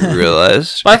hadn't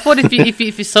realized. But I thought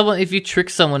if you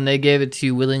trick someone, they gave it to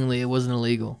you willingly, it wasn't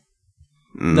illegal.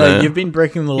 No, you've been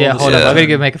breaking the law. Yeah, hold on. I gotta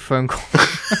go make a phone call.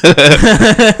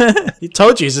 He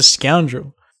told you he's a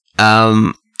scoundrel.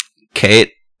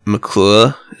 Kate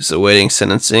McClure is awaiting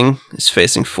sentencing, is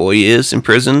facing 4 years in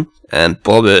prison, and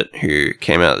Bobbitt, who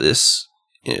came out this,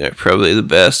 you know, probably the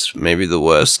best, maybe the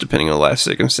worst, depending on life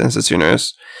circumstances, who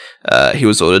knows. He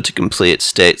was ordered to complete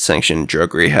state-sanctioned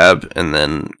drug rehab and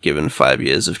then given 5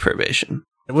 years of probation.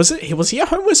 Was he a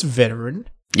homeless veteran?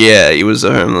 Yeah, he was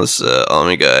a homeless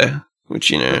army guy, which,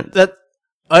 you know...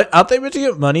 Aren't they meant to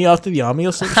get money after the army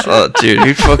or something? Oh, dude,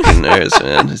 who fucking knows,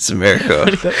 man? It's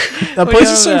America. That place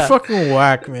is so fucking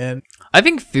whack, man. I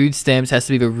think food stamps has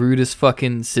to be the rudest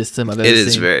fucking system I've ever seen. It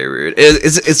is very rude.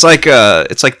 It's like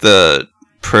the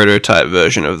prototype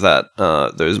version of that.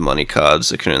 Those money cards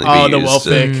that can only be used. Oh, the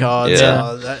welfare cards.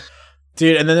 Yeah.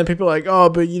 Dude, and then people are like, oh,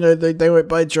 but you know they won't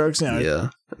buy drugs now. Yeah.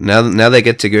 Now they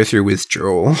get to go through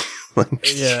withdrawal.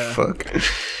 Yeah. Fuck.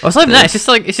 Well, it's not even that.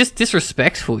 It's just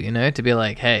disrespectful, you know, to be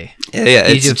like, hey. Yeah.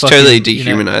 It's totally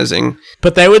dehumanizing. You know.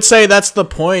 But they would say that's the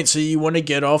point, so you want to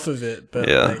get off of it. But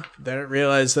yeah. They don't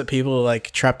realize that people are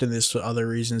like trapped in this for other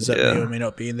reasons that may or may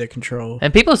not be in their control.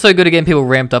 And people are so good at getting people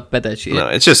ramped up about that shit. No,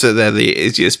 it's just that they're the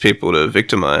easiest people to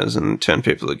victimize and turn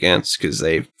people against because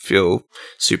they feel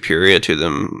superior to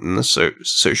them in the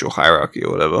social hierarchy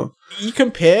or whatever. You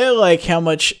compare like how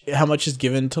much is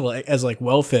given to like as like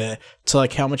welfare to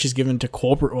like how much is given to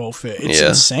corporate welfare. It's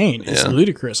insane. It's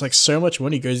ludicrous. Like so much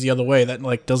money goes the other way that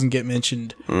like doesn't get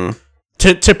mentioned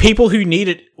to people who need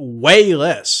it way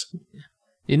less.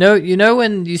 You know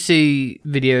when you see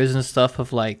videos and stuff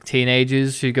of like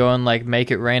teenagers who go and like make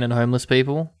it rain on homeless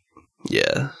people?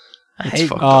 Yeah. I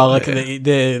hate like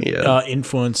the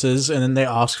influencers and then they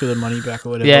ask for the money back or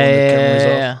whatever.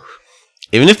 Yeah.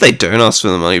 Even if they don't ask for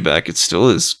the money back, it still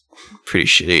is pretty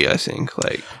shitty, I think.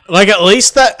 Like at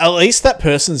least that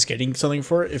person's getting something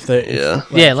for it.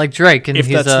 Like Drake, and if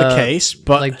that's the case,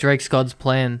 but like Drake's God's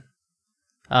Plan.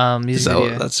 Is that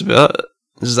what that's about?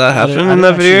 Does that happen in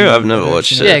that video? I've never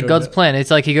watched it. Yeah, God's Plan. It's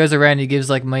like he goes around and he gives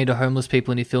like money to homeless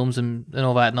people and he films them and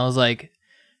all that. And I was like,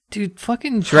 dude,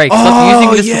 fucking Drake, stop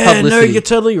using this for publicity. No, you're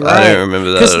totally right. I don't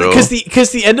remember that at all.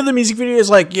 Because the end of the music video is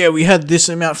like, yeah, we had this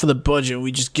amount for the budget,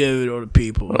 we just gave it all to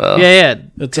people. Well, yeah.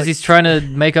 Because he's trying to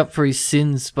make up for his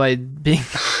sins by being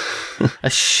a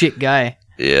shit guy.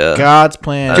 Yeah. God's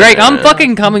plan. Drake, I'm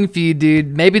fucking coming for you,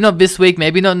 dude. Maybe not this week,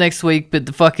 maybe not next week, but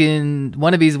the fucking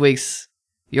one of these weeks.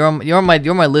 You're on my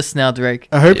list now, Drake.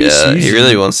 I hope he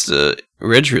really wants to.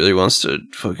 Reg really wants to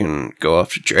fucking go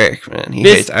after Drake, man. He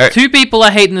hates Drake. Two people I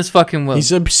hate in this fucking world.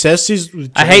 He's obsessed with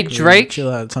Drake. I hate Drake.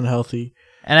 Chill out, it's unhealthy.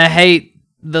 And I hate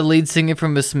the lead singer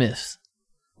from The Smiths.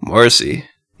 Morrissey.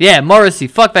 Yeah, Morrissey.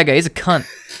 Fuck that guy. He's a cunt.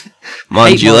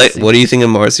 Mon, what do you think of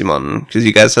Morrissey, Mon? Because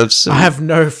you guys have some... I have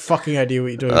no fucking idea what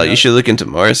you're doing. You should look into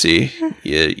Morrissey.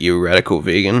 You radical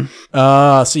vegan.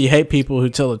 So you hate people who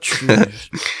tell the truth.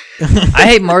 I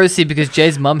hate Morrissey because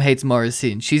Jay's mum hates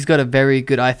Morrissey, and she's got a very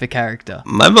good eye for character.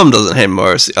 My mum doesn't hate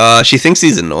Morrissey. She thinks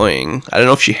he's annoying. I don't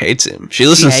know if she hates him. She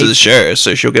listens to the show,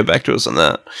 so she'll get back to us on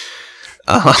that.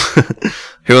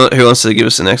 Who wants to give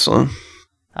us the next one?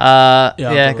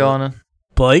 Go on.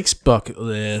 Blake's bucket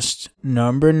list,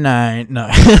 number 9. No.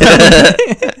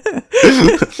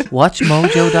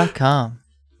 WatchMojo.com.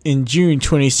 In June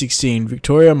 2016,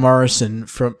 Victoria Morrison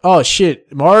from... Oh,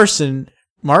 shit. Morrissey?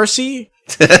 Morrissey,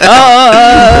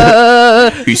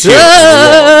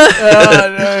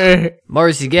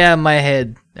 get out of my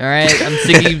head. Alright? I'm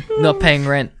sick of you not paying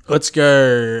rent. Let's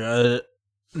go.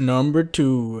 Number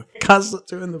 2. Can't stop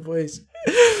doing the voice.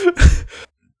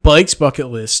 Blake's bucket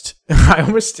list.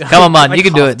 Come on, man. You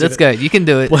can do it. Let's go. You can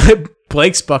do it.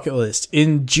 Blake's bucket list.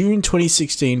 In June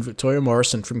 2016, Victoria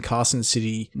Morrison from Carson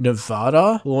City,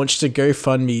 Nevada, launched a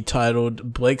GoFundMe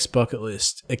titled Blake's Bucket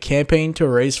List, a campaign to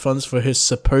raise funds for her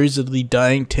supposedly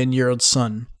dying 10-year-old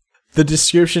son. The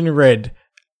description read,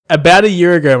 "About a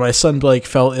year ago, my son Blake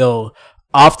fell ill.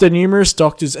 After numerous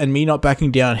doctors and me not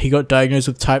backing down, he got diagnosed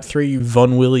with type 3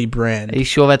 von Willebrand." Are you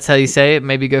sure that's how you say it?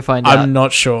 Maybe go find out. I'm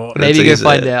not sure. Maybe go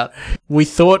find out. We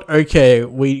thought, okay,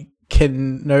 we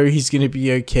can know he's going to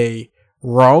be okay.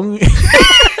 Wrong.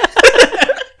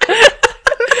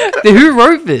 Who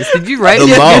wrote this? Did you write the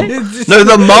this? mom? No,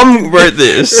 the mum wrote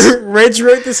this. Reg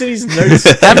wrote this in his notes.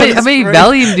 How many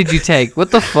Valium did you take?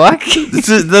 What the fuck? This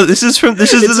is the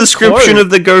description of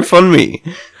the GoFundMe.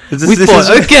 We thought,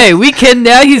 okay, we can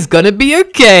now. He's gonna be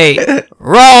okay.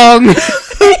 Wrong.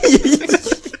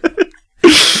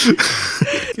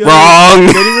 Wrong.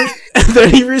 The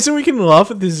only reason we can laugh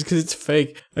at this is because it's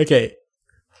fake. Okay.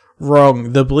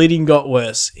 Wrong. The bleeding got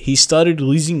worse. He started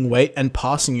losing weight and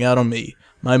passing out on me.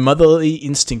 My motherly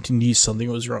instinct knew something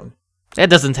was wrong. That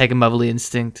doesn't take a motherly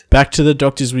instinct. Back to the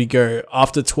doctors we go.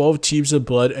 After 12 tubes of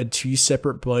blood and 2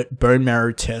 separate bone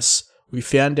marrow tests, we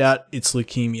found out it's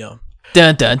leukemia.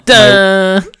 Dun dun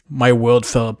dun! My world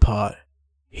fell apart.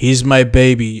 He's my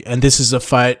baby, and this is a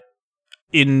fight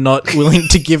in not willing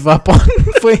to give up on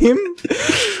for him.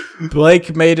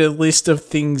 Blake made a list of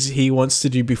things he wants to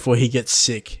do before he gets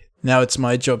sick. Now it's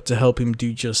my job to help him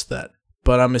do just that.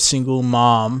 But I'm a single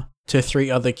mom to 3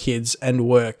 other kids and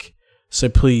work. So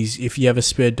please, if you have a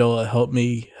spare $1, help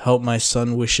me help my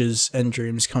son wishes and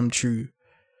dreams come true.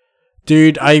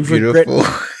 Dude, I regret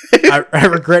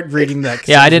reading that.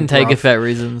 Yeah, I didn't take it for that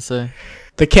reason, so.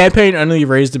 The campaign only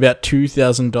raised about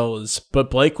 $2,000, but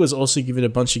Blake was also given a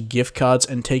bunch of gift cards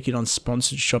and taken on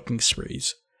sponsored shopping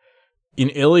sprees. In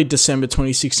early December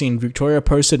 2016, Victoria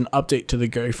posted an update to the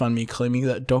GoFundMe claiming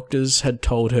that doctors had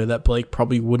told her that Blake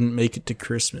probably wouldn't make it to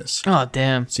Christmas. Oh,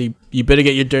 damn. So you better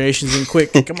get your donations in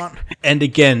quick. Come on. And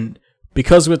again,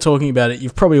 because we're talking about it,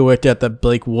 you've probably worked out that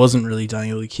Blake wasn't really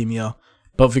dying of leukemia.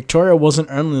 But Victoria wasn't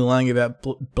only lying about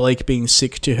Blake being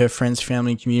sick to her friends,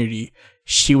 family, and community.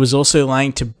 She was also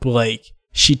lying to Blake.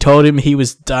 She told him he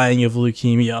was dying of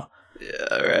leukemia.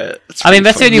 Yeah, right. I mean,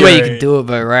 that's the only way you can do it,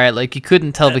 though, right? Like, you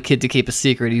couldn't tell the kid to keep a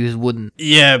secret. He just wouldn't.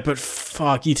 Yeah, but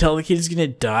fuck, you tell the kid he's gonna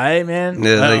die, man.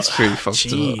 Yeah, that's pretty fucked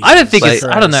up. I don't think it's.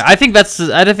 I don't know. I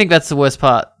don't think that's the worst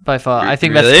part by far. I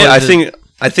think really? I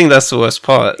think that's the worst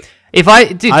part.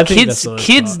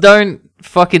 Kids don't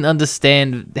fucking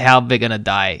understand how they're gonna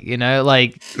die. You know,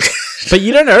 like. But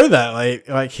you don't know that.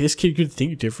 Like his kid could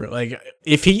think different. Like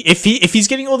if he's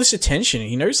getting all this attention,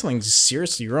 he knows something's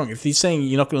seriously wrong. If he's saying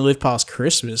you're not going to live past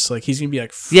Christmas, like he's going to be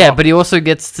like, fuck. Yeah, but he also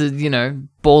gets to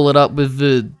ball it up with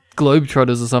the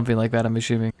Globetrotters or something like that. I'm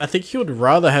assuming. I think he would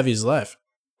rather have his life.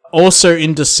 Also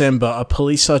in December, a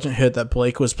police sergeant heard that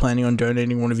Blake was planning on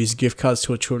donating one of his gift cards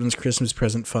to a children's Christmas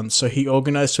present fund, so he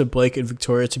organised for Blake and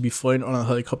Victoria to be flown on a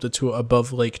helicopter tour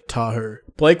above Lake Tahoe.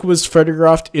 Blake was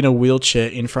photographed in a wheelchair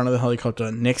in front of the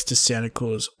helicopter next to Santa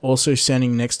Claus. Also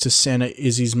standing next to Santa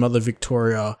is his mother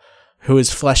Victoria, who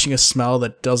is flashing a smile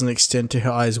that doesn't extend to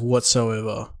her eyes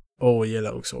whatsoever. Oh, yeah,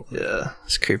 that looks awkward. Yeah,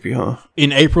 it's creepy, huh?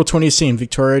 In April 2016,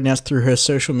 Victoria announced through her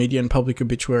social media and public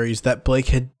obituaries that Blake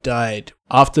had died.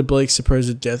 After Blake's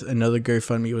supposed death, another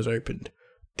GoFundMe was opened.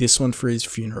 This one for his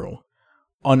funeral.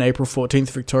 On April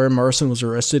 14th, Victoria Morrison was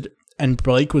arrested, and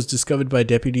Blake was discovered by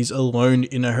deputies alone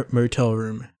in a motel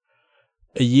room.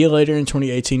 A year later, in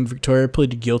 2018, Victoria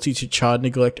pleaded guilty to child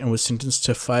neglect and was sentenced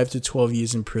to 5 to 12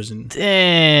 years in prison.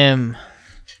 Damn.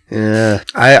 Yeah.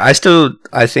 I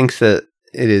think that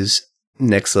it is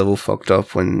next level fucked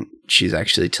up when she's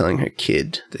actually telling her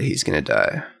kid that he's gonna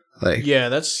die. Like, yeah,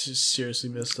 that's just seriously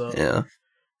messed up. Yeah.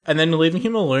 And then leaving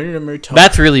him alone in a motel.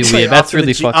 That's really weird. That's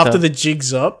really fucked up. After the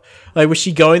jig's up, like, was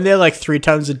she going there like 3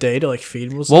 times a day to like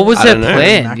feed him or something? What was her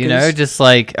plan? You know, just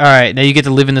like, all right, now you get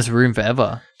to live in this room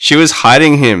forever. She was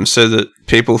hiding him so that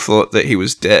people thought that he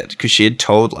was dead because she had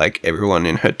told like everyone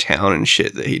in her town and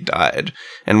shit that he died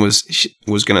and was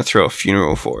gonna throw a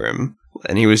funeral for him.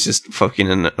 And he was just fucking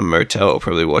in a motel,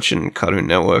 probably watching Cartoon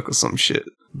Network or some shit.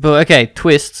 But okay,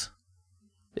 twist.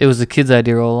 It was the kid's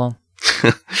idea all along.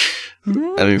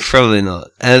 I mean, probably not.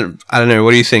 And I don't know.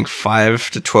 What do you think? 5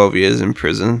 to 12 years in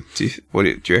prison? Do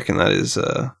you reckon that is?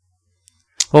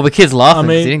 Well, the kid's laughing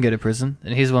because he didn't go to prison,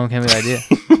 and he's the one who came with the idea.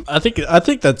 I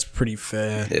think that's pretty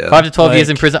fair. Yeah. 5 to 12 years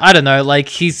in prison. I don't know.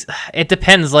 Like it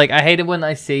depends. Like I hate it when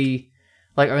I see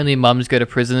like only mums go to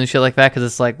prison and shit like that, because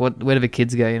it's like, where do the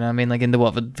kids go? You know what I mean? Like into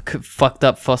what, the fucked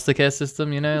up foster care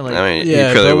system? You know, like I mean,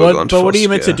 yeah, but what are you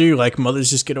meant to do? Like mothers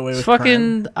just get away with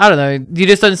fucking crime? I don't know. You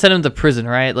just don't send them to prison,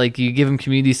 right? Like you give them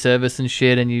community service and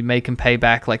shit, and you make them pay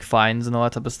back like fines and all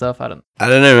that type of stuff. I don't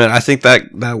know, man. I think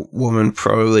that woman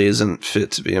probably isn't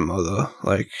fit to be a mother.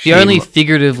 Like she only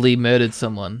figuratively murdered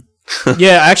someone.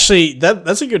 Yeah, actually,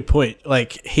 that's a good point.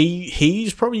 Like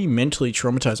he's probably mentally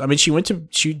traumatized. I mean, she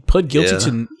pled guilty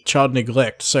to child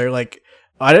neglect. So like,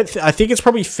 I think it's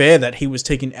probably fair that he was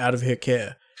taken out of her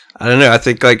care. I don't know. I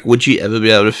think like, would you ever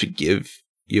be able to forgive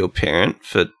your parent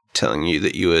for telling you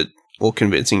that you were, or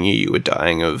convincing you were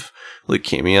dying of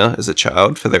leukemia as a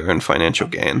child for their own financial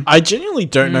gain? I genuinely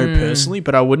don't know personally,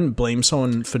 but I wouldn't blame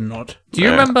someone for not. Do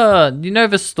you remember? You know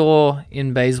the store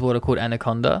in Bayswater called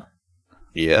Anaconda?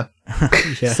 Yeah.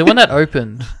 So when that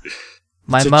opened,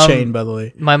 it's a chain, by the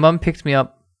way. My mum picked me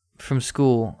up from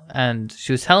school and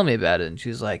she was telling me about it, and she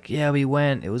was like, "Yeah, we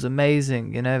went. It was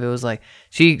amazing." You know, it was like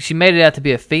she made it out to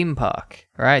be a theme park,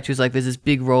 right? She was like, "There's this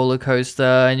big roller coaster,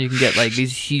 and you can get like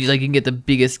these huge, like you can get the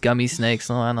biggest gummy snakes."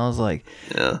 And I was like,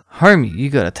 "Yeah, homie, you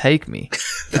gotta take me,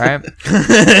 right?"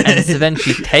 And so then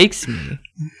she takes me,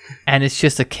 and it's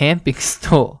just a camping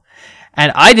store.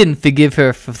 And I didn't forgive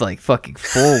her for like fucking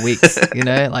 4 weeks, you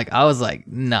know? Like, I was like,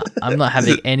 nah, I'm not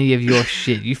having any of your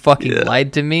shit. You fucking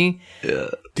lied to me. Yeah.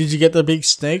 Did you get the big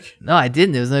snake? No, I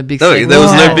didn't. There was no big snake. No, there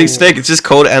was no big snake. It's just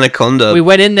called Anaconda. We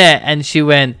went in there and she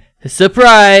went,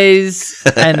 "Surprise!"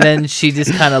 And then she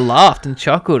just kind of laughed and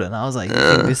chuckled. And I was like, "You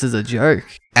think this is a joke?"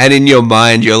 And in your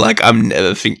mind, you're like, "I'm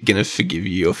never gonna forgive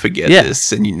you or forget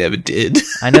this," and you never did.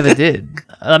 I never did.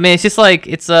 I mean, it's just like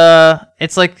it's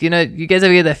like, you know, you guys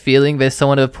ever get that feeling there's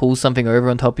someone to pull something over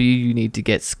on top of you? You need to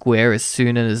get square as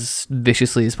soon and as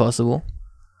viciously as possible.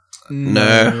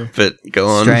 No, but go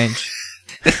on. Strange.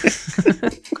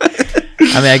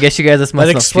 I mean, I guess you guys just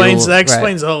must not feel right. That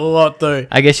explains a lot, though.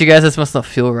 I guess you guys just must not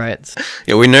feel right.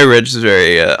 Yeah, we know Reg is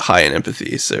very high in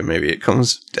empathy, so maybe it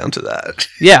comes down to that.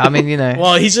 Yeah, I mean, you know.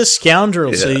 Well, he's a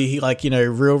scoundrel, so he like, you know,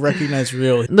 real recognize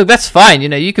real. Look, that's fine. You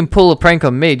know, you can pull a prank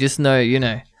on me. Just know, you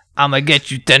know, I'm gonna get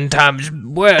you 10 times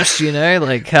worse. You know,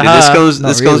 like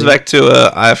this comes back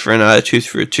to eye for an eye, tooth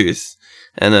for a tooth,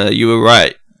 and you were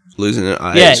right. Losing an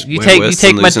eye. Yeah, you take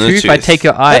my tooth, I take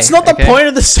your eye. That's not the point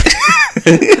of this.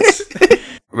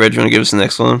 Reg, you want to give us the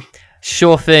next one?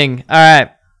 Sure thing. All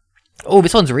right. Oh,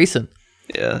 this one's recent.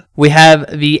 Yeah. We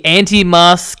have the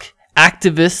anti-mask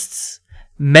activists'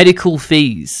 medical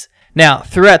fees. Now,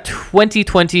 throughout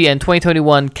 2020 and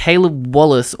 2021, Caleb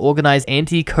Wallace organized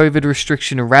anti-COVID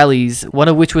restriction rallies, one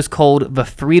of which was called the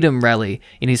Freedom Rally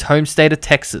in his home state of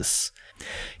Texas.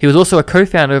 He was also a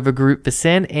co-founder of a group, the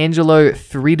San Angelo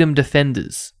Freedom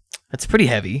Defenders. That's pretty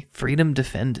heavy. Freedom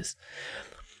Defenders.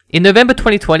 In November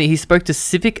 2020, he spoke to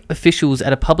civic officials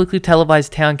at a publicly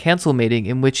televised town council meeting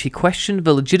in which he questioned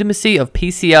the legitimacy of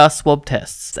PCR swab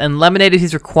tests and lamented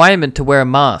his requirement to wear a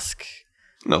mask.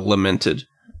 No, lamented.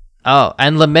 Oh,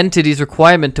 and lamented his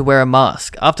requirement to wear a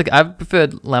mask. I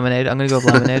preferred laminated. I'm going to go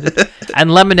with laminated.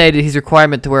 And laminated his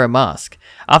requirement to wear a mask.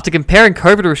 After comparing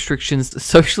COVID restrictions to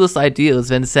socialist ideals,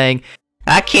 then saying,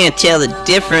 "I can't tell the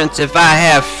difference if I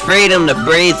have freedom to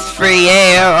breathe free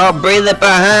air or breathe it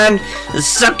behind the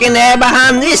sucking air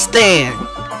behind this thing."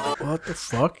 What the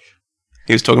fuck?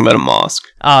 He was talking about a mask.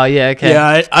 Oh, yeah, okay.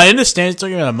 Yeah, I understand he's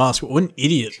talking about a mask, but what an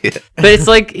idiot. Yeah. But it's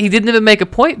like, he didn't even make a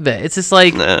point there. It's just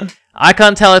like, Nah. I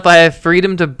can't tell if I have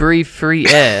freedom to breathe free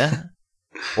air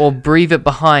or breathe it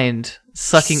behind,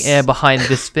 sucking air behind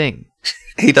this thing.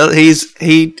 He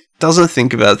doesn't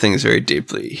think about things very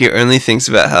deeply. He only thinks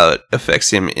about how it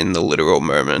affects him in the literal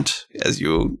moment, as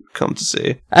you'll come to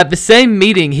see. At the same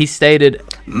meeting, he stated,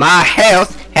 "My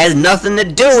health has nothing to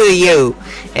do with you,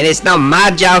 and it's not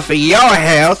my job for your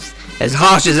health, as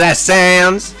harsh as that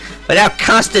sounds, but our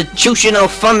constitutional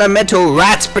fundamental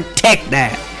rights protect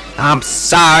that. I'm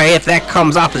sorry if that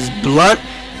comes off as blunt,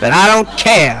 but I don't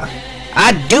care.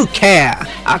 I do care.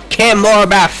 I care more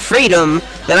about freedom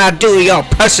than I do your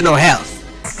personal health."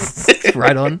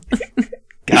 Right on.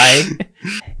 Guy.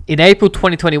 In April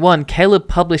 2021, Caleb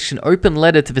published an open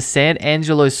letter to the San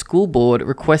Angelo School Board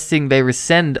requesting they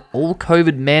rescind all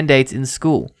COVID mandates in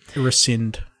school.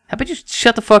 Rescind. How about you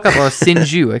shut the fuck up or I'll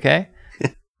send you, okay?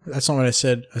 That's not what I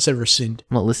said. I said rescind.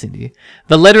 I'm not listening to you.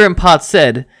 The letter in part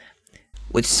said,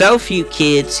 "With so few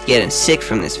kids getting sick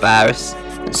from this virus,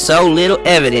 and so little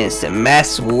evidence that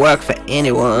masks will work for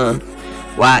anyone,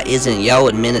 why isn't your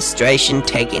administration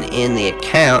taking in the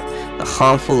account the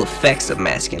harmful effects of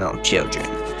masking on children?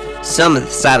 Some of the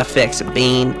side effects are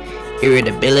being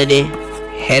irritability,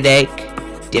 headache,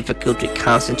 difficulty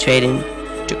concentrating,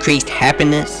 decreased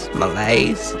happiness,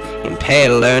 malaise,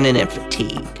 impaired learning, and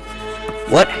fatigue.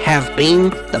 What have been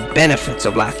the benefits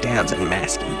of lockdowns and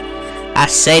masking? I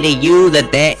say to you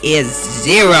that there is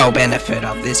zero benefit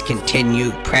of this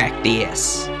continued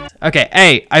practice. Okay,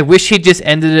 A, I wish he'd just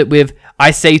ended it with,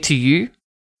 I say to you,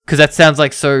 because that sounds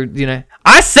like so,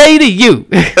 I say to you.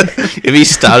 If he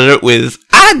started it with,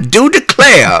 I do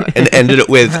declare, and ended it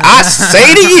with, I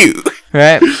say to you.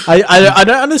 Right? I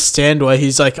don't understand why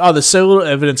he's like, there's so little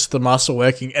evidence of the muscle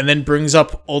working, and then brings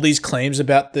up all these claims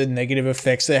about the negative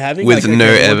effects they're having. With no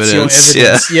evidence.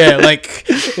 Yeah. Yeah, like,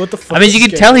 what the fuck? I mean, you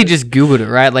can tell he just Googled it,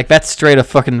 right? Like, that's straight a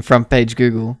fucking front page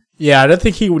Google. Yeah, I don't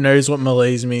think he knows what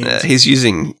malaise means. Yeah, he's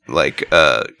using,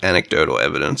 anecdotal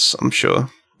evidence, I'm sure.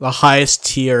 The highest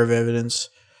tier of evidence.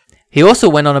 He also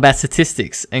went on about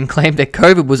statistics and claimed that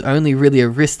COVID was only really a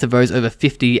risk to those over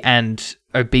 50 and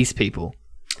obese people.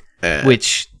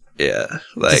 Which,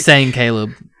 just saying,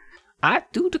 Caleb, I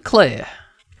do declare.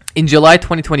 In July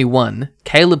 2021,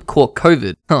 Caleb caught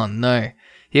COVID. Oh no,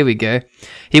 here we go.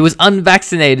 He was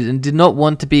unvaccinated and did not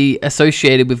want to be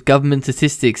associated with government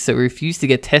statistics, so refused to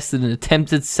get tested and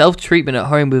attempted self-treatment at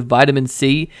home with vitamin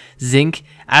C, zinc,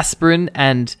 aspirin,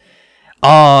 and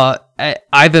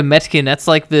ivermectin. That's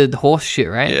like the horse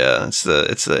shit, right? Yeah, it's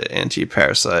the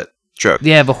anti-parasite drug.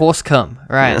 Yeah, the horse cum,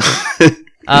 right?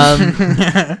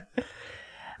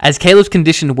 As Caleb's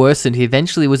condition worsened, he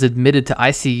eventually was admitted to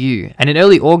ICU, and in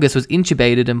early August was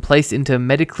intubated and placed into a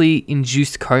medically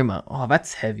induced coma. Oh,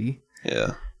 that's heavy.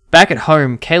 Yeah. Back at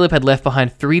home, Caleb had left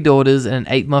behind 3 daughters and an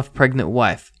 8-month pregnant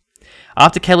wife.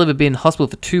 After Caleb had been in hospital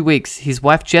for 2 weeks, his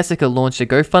wife Jessica launched a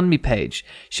GoFundMe page.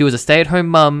 She was a stay-at-home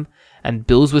mum, and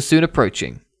bills were soon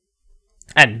approaching.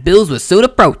 I do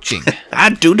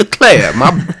declare,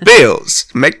 my bills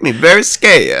make me very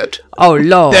scared. Oh,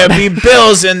 Lord. There'll be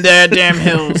bills in their damn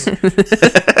hills.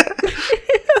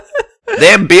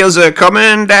 Their bills are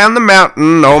coming down the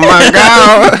mountain, oh my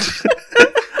God.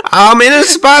 I'm in a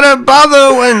spot of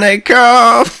bother when they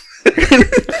come.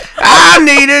 I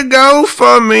need a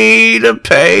GoFundMe to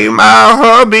pay my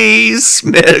hubby's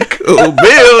medical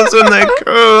bills when they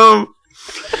come.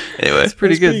 Anyway. It's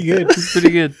pretty good. It's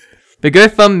pretty good. The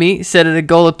GoFundMe set at a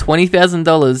goal of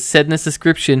 $20,000, said in the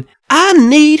description, I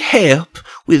need help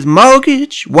with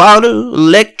mortgage, water,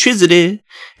 electricity,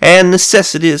 and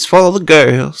necessities for the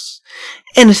girls.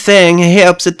 Anything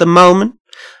helps at the moment.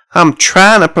 I'm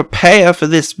trying to prepare for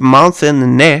this month and the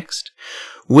next.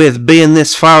 With being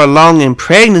this far along in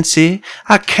pregnancy,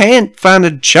 I can't find a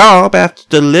job after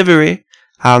delivery.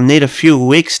 I'll need a few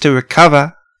weeks to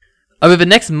recover. Over the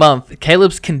next month,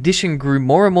 Caleb's condition grew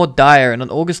more and more dire, and on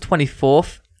August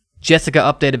 24th, Jessica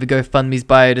updated the GoFundMe's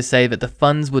bio to say that the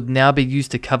funds would now be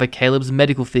used to cover Caleb's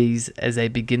medical fees as they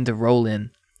begin to roll in.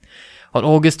 On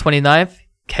August 29th,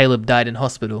 Caleb died in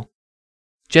hospital.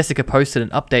 Jessica posted an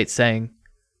update saying,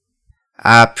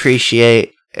 I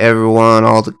appreciate everyone,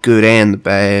 all the good and the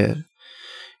bad.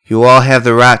 You all have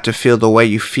the right to feel the way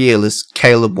you feel, as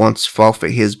Caleb once fought for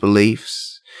his beliefs.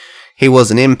 He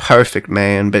was an imperfect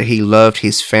man, but he loved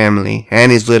his family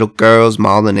and his little girls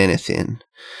more than anything.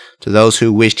 To those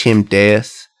who wished him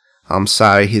death, I'm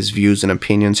sorry his views and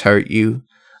opinions hurt you.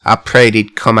 I prayed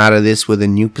he'd come out of this with a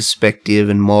new perspective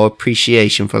and more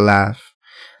appreciation for life.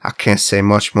 I can't say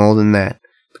much more than that,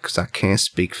 because I can't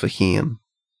speak for him.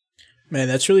 Man,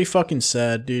 that's really fucking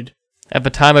sad, dude. At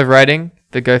the time of writing,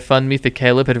 the GoFundMe for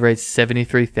Caleb had raised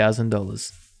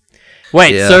 $73,000.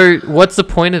 Wait, so what's the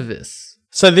point of this?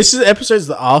 So this is episodes of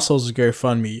the Assholes of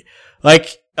GoFundMe.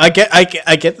 Like, I get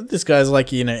that this guy's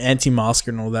like,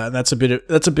 anti-masker and all that. And that's a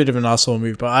bit of an asshole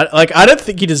move, but I don't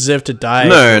think he deserved to die.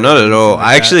 No, not at all.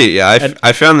 I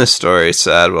found this story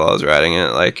sad while I was writing it.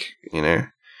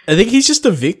 I think he's just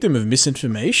a victim of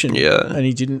misinformation. Yeah, and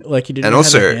he didn't. And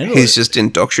also, he's just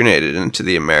indoctrinated into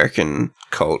the American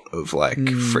cult of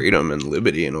freedom and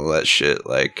liberty and all that shit.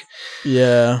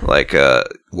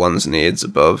 One's needs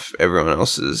above everyone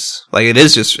else's.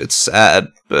 It's sad,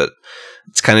 but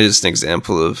it's kind of just an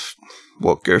example of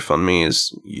what GoFundMe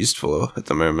is used for at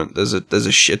the moment. There's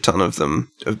a shit ton of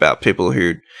them about people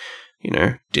who,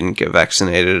 didn't get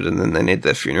vaccinated and then they need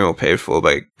their funeral paid for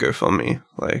by GoFundMe.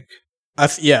 I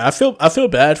feel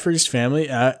bad for his family.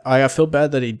 I feel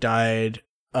bad that he died.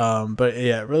 But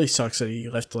yeah, it really sucks that he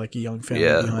left a young family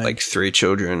behind. 3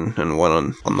 children and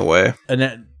one on the way.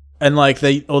 And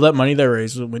all that money they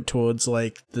raised went towards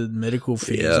the medical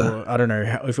fees. Or I don't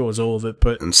know if it was all of it,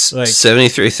 but and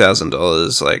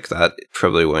 $73,000, that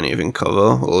probably won't even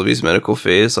cover all of his medical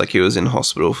fees. He was in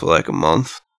hospital for a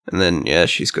month, and then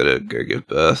she's got to go give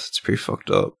birth. It's pretty fucked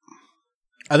up.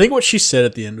 I think what she said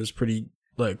at the end was pretty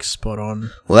like spot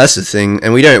on. Well, that's the thing,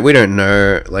 and we don't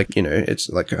know. Like, you know, it's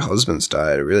like her husband's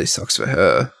died. It really sucks for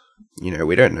her. You know,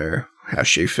 we don't know how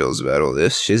she feels about all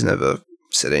this. She's never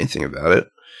said anything about it.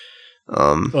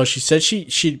 Well, she said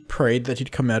she prayed that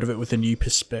he'd come out of it with a new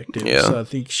perspective. Yeah. So I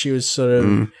think she was sort of.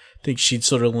 I think she'd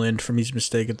sort of learned from his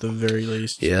mistake at the very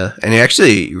least. Yeah, and he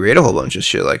actually read a whole bunch of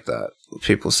shit like that.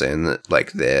 People saying that,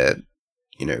 like, their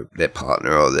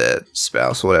partner or their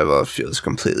spouse or whatever feels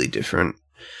completely different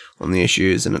on the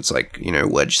issues, and it's like, you know,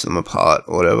 wedged them apart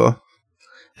or whatever.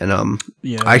 And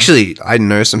I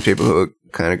know some people who are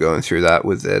kind of going through that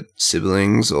with their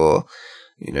siblings or,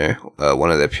 you know, one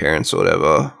of their parents or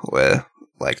whatever, where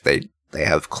like they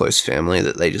have close family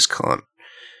that they just can't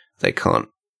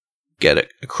get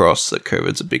it across that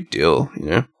COVID's a big deal, you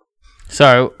know?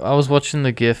 So, I was watching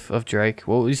the GIF of Drake.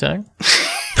 What were you saying?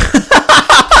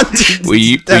 were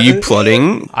you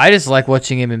plotting? I just like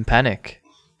watching him in panic.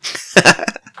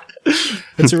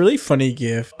 It's a really funny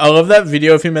GIF. I love that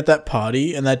video of him at that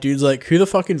party, and that dude's like, "Who the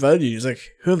fuck invited you?" He's like,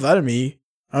 "Who invited me?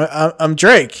 I'm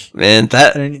Drake." Man,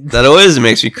 that always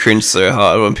makes me cringe so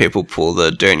hard when people pull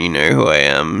the "Don't you know who I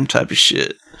am" type of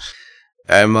shit.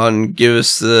 Mon, give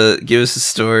us the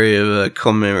story of a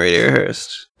conman radio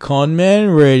host.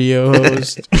 Conman radio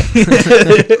host.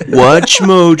 Watch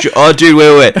Mojo. Oh, dude,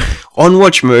 wait. On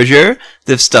Watch Mojo,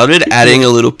 they've started adding a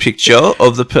little picture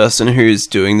of the person who's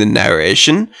doing the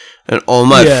narration, and oh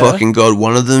my fucking god,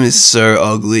 one of them is so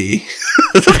ugly.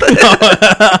 Like,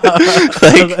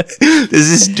 there's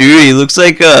this dude. He looks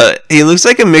like a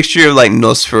mixture of like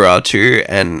Nosferatu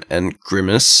and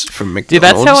Grimace from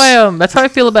McDonald's. Dude, that's how I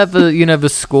feel about the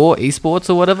score esports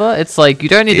or whatever. It's like you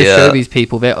don't need to show these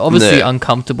people. They're obviously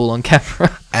uncomfortable on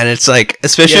camera. And it's like,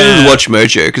 especially with Watch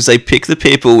Mojo, because they pick the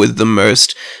people with the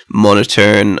most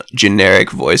monotone, generic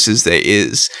voices there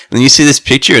is. And then you see this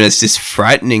picture, and it's this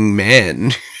frightening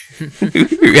man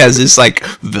who has this like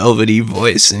velvety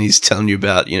voice, and he's telling you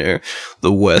about, you know,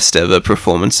 the worst ever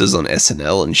performances on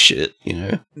SNL and shit, you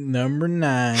know. Number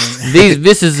 9.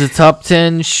 This is the top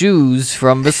 10 shoes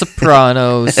from The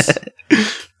Sopranos.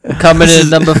 Coming in at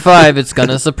number 5, it's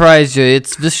gonna surprise you.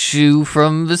 It's the shoe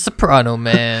from The Soprano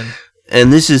Man.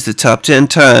 And this is the top 10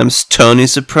 times Tony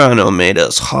Soprano made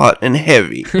us hot and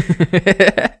heavy.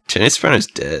 Tony Soprano's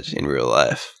dead in real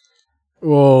life.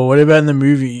 Whoa, what about in the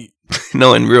movie?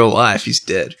 No, in real life, he's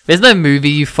dead. There's no movie,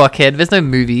 you fuckhead. There's no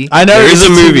movie. I know there is a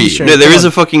movie. No, there is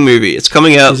a fucking movie. It's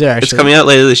coming out. It's coming out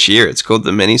later this year. It's called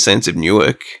The Many Saints of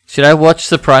Newark. Should I watch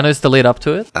Sopranos to lead up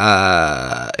to it?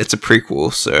 It's a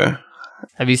prequel, so.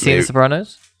 Have you seen The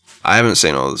Sopranos? I haven't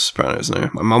seen all The Sopranos, no.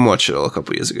 My mum watched it all a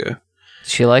couple years ago. Did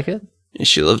she like it? Yeah,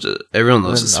 she loved it. Everyone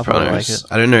loves The Sopranos.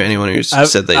 Like I don't know anyone who's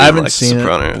said they didn't like The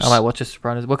Sopranos. I might watch The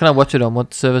Sopranos. What can I watch it on?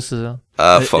 What services are on?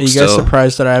 Foxtel. Are you guys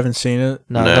surprised that I haven't seen it?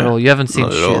 No, not at all. You haven't seen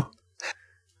shit.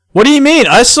 What do you mean?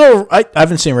 I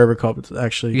haven't seen RoboCop,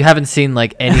 actually. You haven't seen,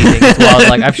 like, anything. It's wild.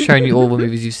 Like, I've shown you all the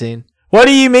movies you've seen. What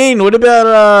do you mean? What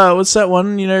about, what's that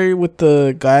one, you know, with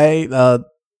the guy,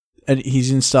 and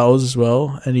he's in Star Wars as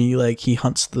well, and he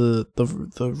hunts the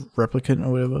replicant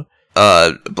or whatever?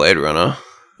 Blade Runner.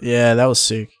 Yeah, that was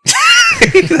sick.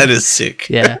 That is sick.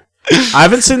 Yeah. I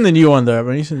haven't seen the new one, though. I've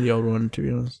only seen the old one, to be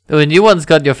honest. Well, the new one's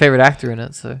got your favorite actor in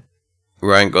it, so.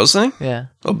 Ryan Gosling? Yeah.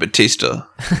 Or Batista?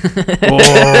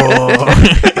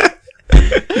 Oh.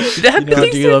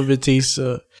 Do you love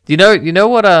Batista? Do you know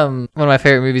what one of my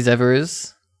favorite movies ever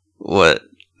is? What?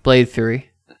 Blade 3.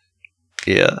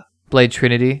 Yeah. Blade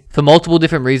Trinity. For multiple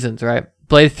different reasons, right?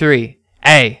 Blade 3.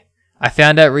 I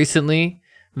found out recently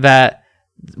that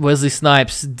Wesley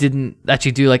Snipes didn't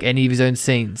actually do like any of his own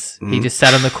scenes. He just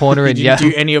sat on the corner and he didn't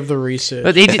do any of the research.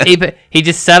 But he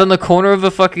just sat on the corner of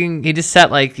a fucking. He just sat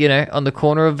like, you know, on the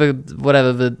corner of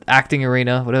the acting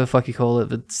arena, whatever the fuck you call it,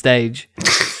 the stage.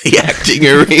 The acting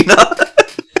arena.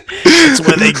 It's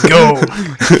where they go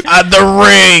at the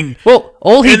ring. Well,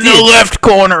 the left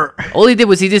corner. All he did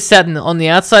was he just sat on the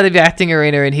outside of the acting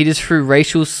arena and he just threw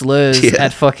racial slurs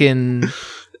at fucking.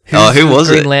 Who was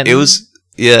Green it? Lantern? It was.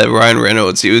 Yeah, Ryan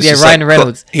Reynolds. He was Ryan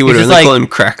Reynolds. He would only call him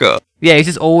Cracker. Yeah, he's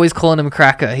just always calling him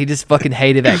Cracker. He just fucking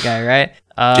hated that guy, right?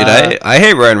 I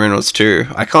hate Ryan Reynolds too.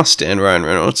 I can't stand Ryan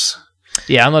Reynolds.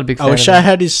 Yeah, I'm not a big fan. I wish I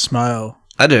had his smile.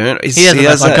 I don't. He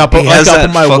has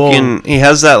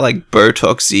that like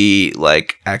Botoxy,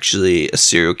 like actually a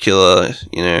serial killer.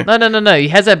 You know. No. He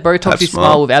has that Botoxy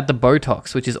smile without the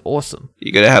Botox, which is awesome.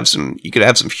 You gotta have some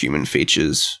human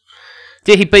features.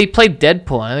 Yeah, he played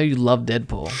Deadpool. I know you love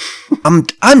Deadpool. I'm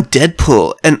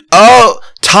Deadpool, and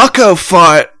taco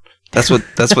fart. That's what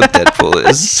Deadpool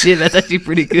is. Shit, that's actually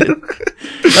pretty good.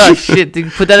 Oh shit,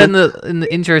 dude, put that in the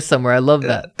intro somewhere. I love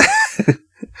that.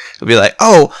 He'll be like,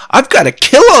 "Oh, I've got to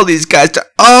kill all these guys.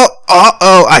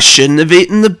 I shouldn't have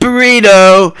eaten the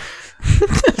burrito."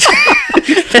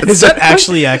 Is that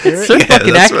actually accurate? So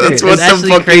fucking accurate. That's what some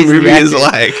fucking movie is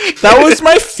like. That was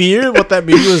my fear. What that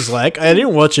movie was like. I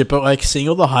didn't watch it, but like seeing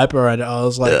all the hype around it, I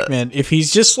was like, man, if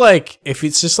it's just like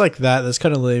that, that's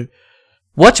kind of lame.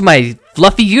 Watch my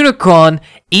fluffy unicorn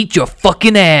eat your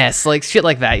fucking ass, like shit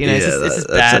like that. You know, it's just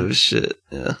bad. That's shit.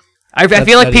 Yeah. I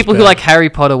feel like people who like Harry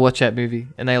Potter watch that movie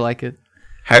and they like it.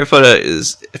 Harry Potter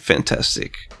is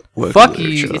fantastic. Fuck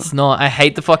you, it's not. I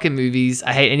hate the fucking movies.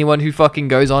 I hate anyone who fucking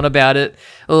goes on about it.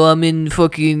 Oh, I'm in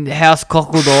fucking House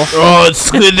Cockledorf. Oh,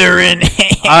 it's Slytherin.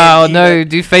 Oh no,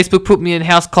 dude, Facebook put me in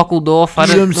House Cockledorf. I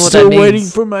don't know what that means. I'm still waiting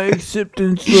for my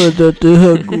acceptance letter to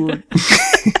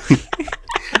Hogwarts.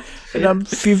 And I'm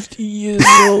 50 years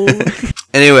old.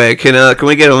 Anyway, can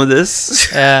we get on with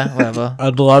this? Yeah, whatever.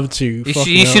 I'd love to.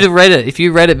 You should have read it. If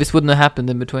you read it, this wouldn't have happened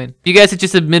in between. You guys had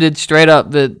just admitted straight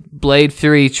up that Blade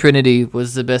 3 Trinity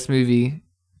was the best movie.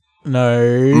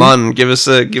 No. Mon, give us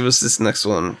this next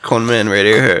one. Conman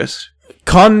Radiohearst.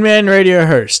 Conman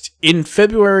Radiohearst. In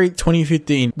February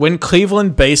 2015, when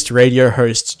Cleveland-based radio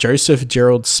host Joseph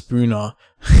Gerald Spooner.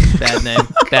 Bad name.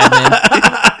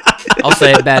 I'll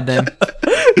say it. Bad name.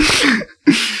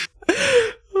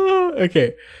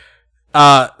 Okay.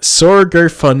 Saw a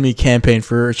GoFundMe campaign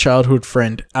for her childhood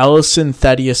friend, Allison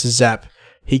Thaddeus Zapp.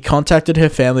 He contacted her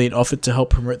family and offered to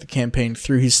help promote the campaign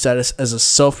through his status as a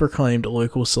self-proclaimed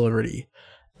local celebrity.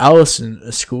 Allison,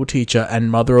 a school teacher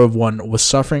and mother of one, was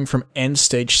suffering from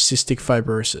end-stage cystic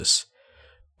fibrosis.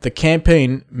 The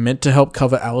campaign, meant to help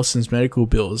cover Allison's medical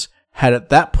bills, had at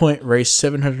that point raised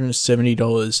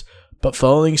 $770, but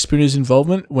following Spooner's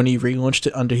involvement, when he relaunched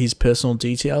it under his personal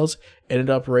details,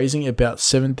 ended up raising about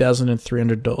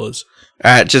 $7,300.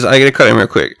 Alright, I gotta cut him real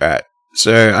quick. Alright,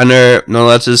 so I know not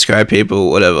allowed to describe people,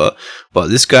 whatever, but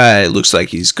this guy looks like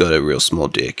he's got a real small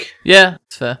dick. Yeah,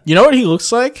 it's fair. You know what he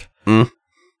looks like? Hmm?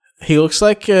 He looks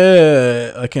like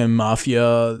a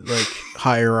mafia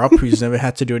higher up who's never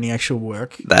had to do any actual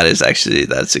work. That's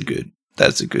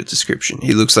a good description.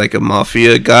 He looks like a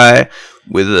mafia guy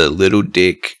with a little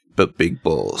dick but big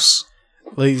balls.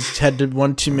 Well, he's had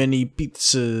one too many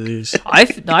pizzas. I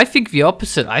think the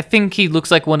opposite. I think he looks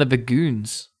like one of the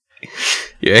goons.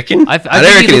 You reckon? I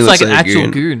think he looks like an actual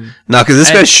goon. No, because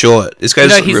this guy's short. This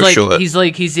guy's real short.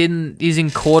 He's in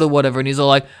court or whatever, and he's all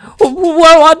like, "What do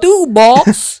I do,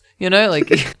 boss?" You know, like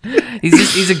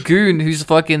he's a goon who's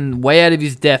fucking way out of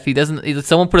his depth.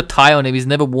 Someone put a tie on him. He's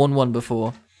never worn one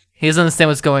before. He doesn't understand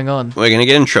what's going on. We're gonna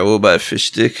get in trouble by a fish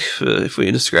stick if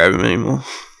we describe him anymore.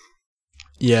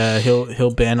 Yeah,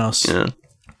 he'll ban us. Yeah.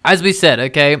 As we said,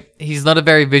 okay, he's not a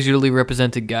very visually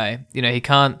represented guy. You know, he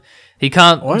can't.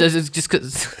 What? Just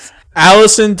cause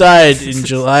Allison died in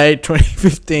July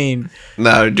 2015.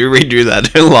 No, redo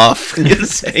that. Don't laugh. You're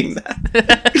saying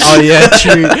that. Oh yeah,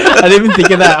 true. I didn't even think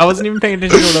of that. I wasn't even paying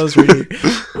attention to what I was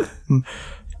reading.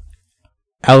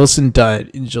 Allison died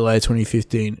in July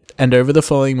 2015, and over the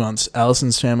following months,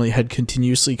 Allison's family had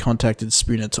continuously contacted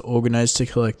Spooner to organize to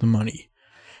collect the money.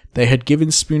 They had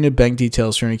given Spooner bank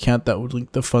details for an account that would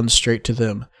link the funds straight to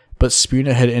them, but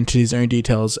Spooner had entered his own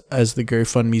details as the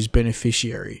GoFundMe's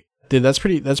beneficiary. Dude, that's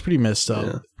pretty messed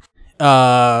up.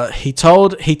 Yeah. He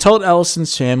told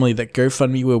Allison's family that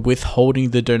GoFundMe were withholding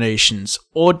the donations,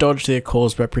 or dodged their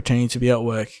calls by pretending to be at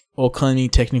work, or claiming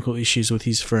technical issues with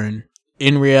his phone.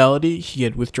 In reality, he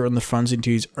had withdrawn the funds into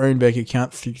his own bank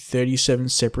account through 37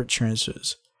 separate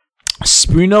transfers.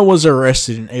 Spooner was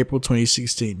arrested in April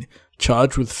 2016,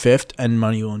 charged with theft and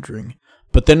money laundering,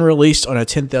 but then released on a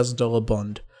 $10,000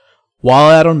 bond. While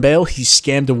out on bail, he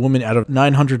scammed a woman out of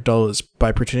 $900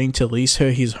 by pretending to lease her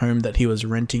his home that he was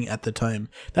renting at the time.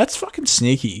 That's fucking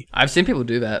sneaky. I've seen people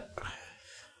do that.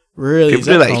 Really?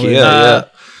 People do that here, yeah.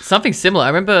 Something similar. I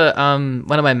remember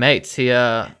one of my mates,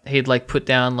 he'd like put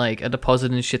down like a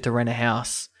deposit and shit to rent a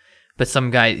house, but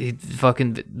some guy,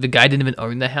 the guy didn't even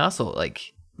own the house or like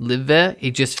live there.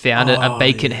 He just found a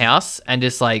vacant house and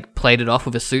just like played it off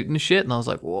with a suit and shit, and I was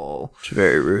like, whoa. It's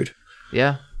very rude.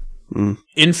 Yeah.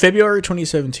 In February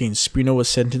 2017, Spooner was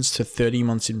sentenced to 30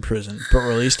 months in prison, but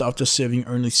released after serving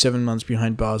only 7 months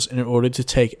behind bars in order to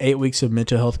take 8 weeks of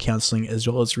mental health counseling as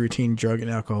well as routine drug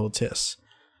and alcohol tests.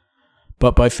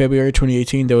 But by February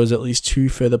 2018, there was at least 2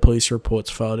 further police reports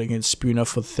filed against Spooner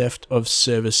for theft of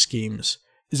service schemes.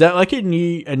 Is that like a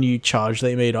new charge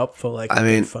they made up for like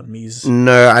GoFundMes?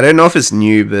 No, I don't know if it's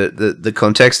new, but the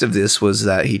context of this was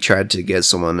that he tried to get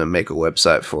someone to make a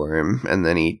website for him, and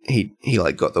then he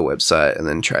like got the website and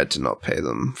then tried to not pay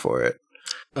them for it.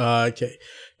 Okay.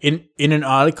 In an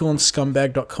article on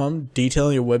scumbag.com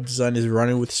detailing a web designer's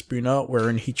run-in with Spooner,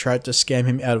 wherein he tried to scam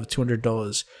him out of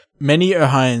 $200. Many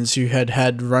Ohioans who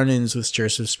had run-ins with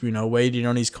Joseph Spooner weighed in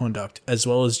on his conduct, as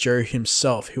well as Joe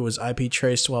himself, who was IP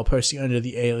traced while posting under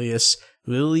the alias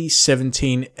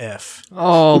Lily17F.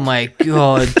 Oh my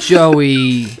god,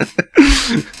 Joey.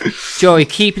 Joey,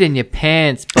 keep it in your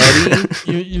pants, buddy.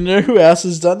 You know who else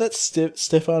has done that?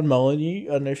 Stefan Molyneux.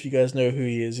 I don't know if you guys know who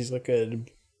he is. He's like a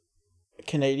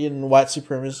Canadian white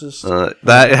supremacist.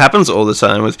 That it happens all the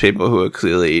time with people who are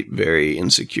clearly very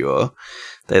insecure.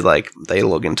 They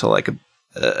log into like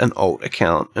an alt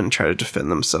account and try to defend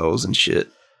themselves and shit.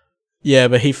 Yeah,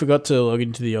 but he forgot to log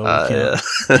into the old account.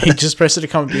 Yeah. He just posted a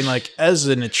comment being like, "As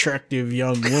an attractive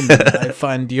young woman, I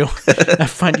find your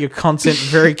content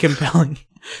very compelling."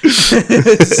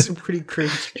 It's pretty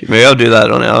cringe. Maybe I'll do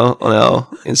that on our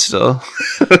Insta.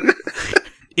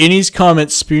 In his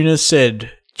comments, Spooner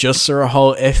said, "Just saw a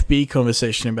whole FB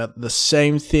conversation about the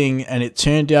same thing, and it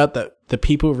turned out that the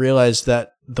people realized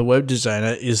that the web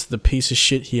designer is the piece of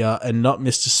shit here and not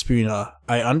Mr. Spooner.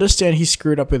 I understand he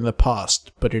screwed up in the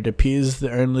past, but it appears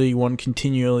the only one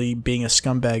continually being a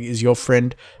scumbag is your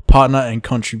friend, partner, and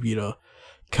contributor.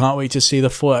 Can't wait to see the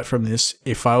fallout from this.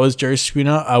 If I was Joe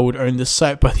Spooner, I would own this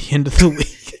site by the end of the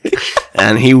week."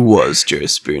 And he was Joe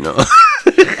Spooner.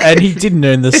 And he didn't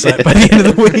own the site by the end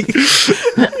of the week.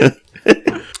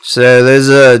 So there's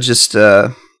just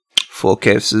 4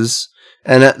 cases.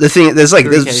 And the thing, there's 3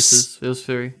 cases. It was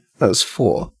 3. That was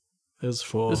 4. It was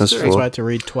 4. That's why I had to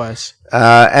read twice.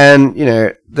 And, you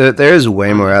know, there is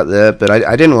way more out there, but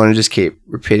I didn't want to just keep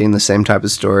repeating the same type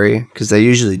of story, because they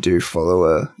usually do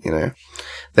follow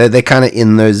they're kind of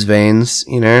in those veins,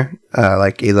 you know,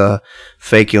 like either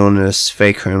fake illness,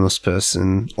 fake homeless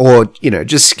person, or, you know,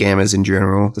 just scammers in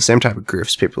general. The same type of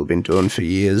grifts people have been doing for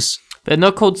years. They're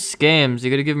not called scams. You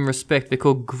got to give them respect. They're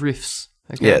called grifts.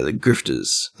 Okay. Yeah, the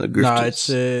grifters. No, it's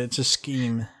a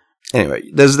scheme. Anyway,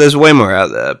 there's way more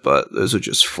out there, but those are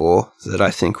just 4 that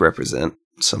I think represent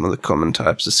some of the common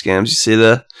types of scams you see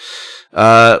there.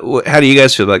 How do you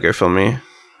guys feel about GoFundMe?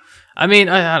 I mean,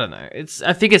 I don't know.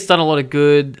 I think it's done a lot of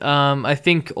good. I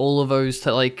think all of those,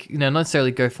 not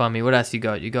necessarily GoFundMe. What else you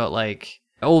got? You got like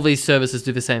all these services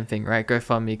do the same thing, right?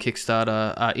 GoFundMe,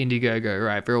 Kickstarter, Indiegogo,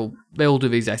 right? They all do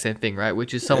the exact same thing, right?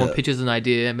 Which is someone pitches an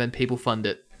idea and then people fund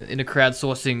it in a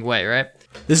crowdsourcing way, right?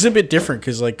 This is a bit different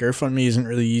because like GoFundMe isn't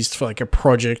really used for like a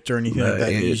project or anything like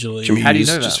that usually. How do you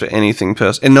know that? Just for anything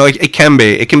personal. No, it can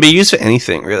be. It can be used for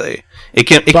anything, really.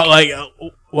 But like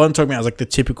what I'm talking about is like the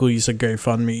typical use of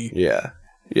GoFundMe. Yeah.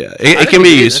 Yeah, it can be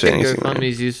used for anything. GoFundMe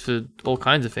is used for all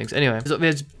kinds of things. Anyway,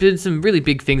 there's been some really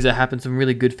big things that happened, some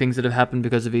really good things that have happened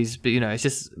because of these. But, you know, it's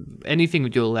just anything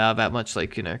that you allow that much,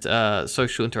 like, you know,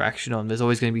 social interaction on, there's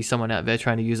always going to be someone out there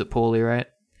trying to use it poorly, right?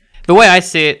 The way I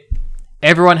see it,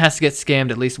 everyone has to get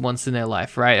scammed at least once in their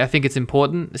life, right? I think it's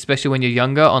important, especially when you're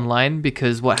younger online,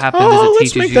 because what happens is it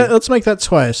teaches you. Let's make that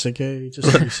twice, okay?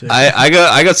 Just I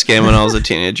got scammed when I was a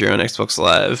teenager on Xbox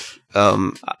Live.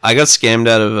 I got scammed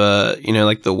out of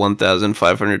like the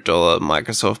 $1,500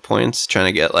 Microsoft points trying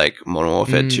to get like Modern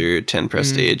Warfare 2 10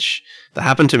 prestige. That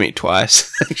happened to me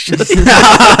twice.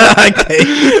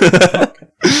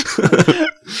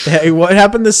 Hey, what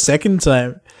happened the second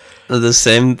time? The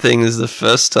same thing as the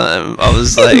first time. I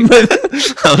was like,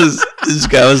 this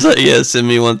guy was like, yeah, send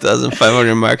me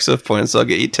 1,500 Microsoft points, I'll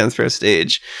get you 10th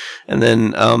prestige. And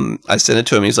then I sent it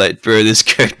to him. He's like, bro, this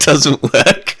code doesn't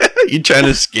work. You trying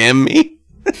to scam me?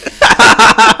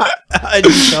 I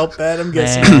just felt bad, I'm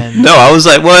guessing. No, I was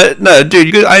like, what? No,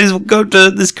 dude, I just go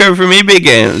to this code from eBay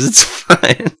Games. It's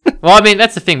fine. Well, I mean,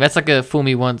 that's the thing. That's like a fool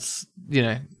me once, you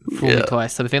know, fool me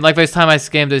twice type of thing. Like those time I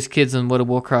scammed those kids in World of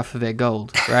Warcraft for their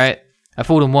gold, right? I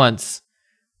fooled them once,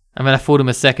 and then I fooled them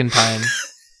a second time,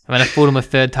 and then I fooled them a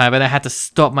third time, and I had to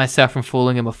stop myself from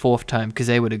fooling them a fourth time because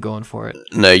they would have gone for it.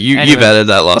 No, you've added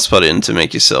that last part in to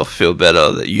make yourself feel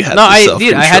better that you had I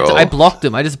did. I blocked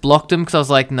them. I just blocked them because I was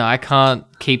like, no, I can't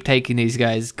keep taking these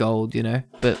guys' gold, you know?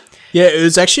 But yeah, it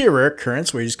was actually a rare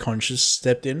occurrence where his conscience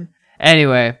stepped in.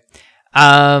 Anyway,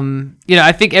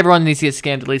 I think everyone needs to get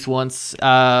scammed at least once,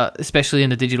 especially in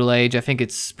the digital age. I think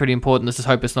it's pretty important. Let's just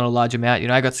hope it's not a large amount. You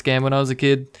know, I got scammed when I was a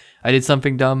kid. I did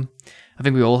something dumb. I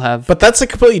think we all have. But that's a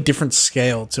completely different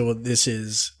scale to what this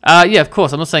is. Yeah, of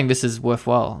course. I'm not saying this is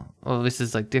worthwhile. Or this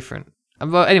is, like, different.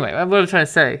 But anyway, what I'm trying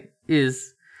to say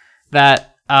is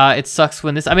that it sucks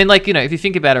when this... I mean, like, you know, if you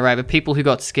think about it, right, the people who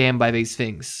got scammed by these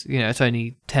things, you know, it's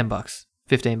only $10.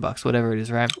 $15, whatever it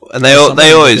is, right? And they always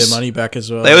get their money back as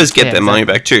well. They always get their money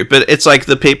back too. But it's like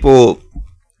the people.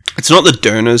 It's not the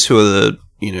donors who are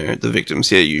the victims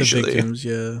here usually. The victims,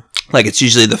 yeah. Like, it's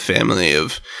usually the family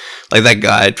of, like, that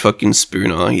guy, fucking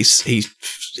Spooner.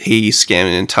 He scammed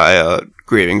an entire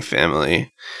grieving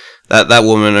family. That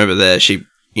woman over there, she,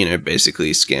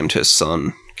 basically scammed her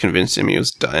son, convinced him he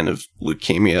was dying of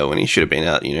leukemia when he should have been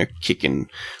out, kicking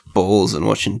balls and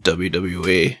watching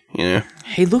WWE,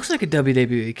 He looks like a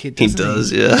WWE kid, doesn't he? He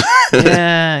does, yeah.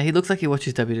 Yeah, he looks like he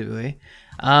watches WWE.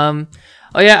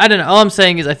 Oh yeah, I don't know. All I'm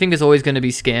saying is I think there's always going to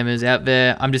be scammers out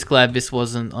there. I'm just glad this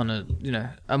wasn't on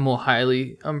a more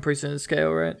highly unprecedented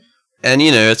scale, right? And,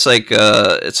 it's like,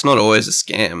 it's not always a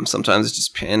scam. Sometimes it's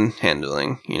just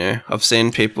panhandling, I've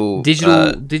seen people...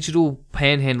 Digital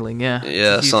panhandling, yeah.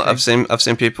 Yeah, so I've seen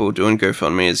people doing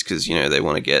GoFundMes because, they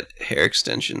want to get hair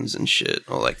extensions and shit.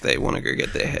 Or, like, they want to go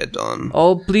get their hair done.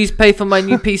 Oh, please pay for my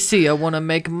new PC. I want to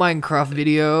make a Minecraft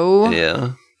video.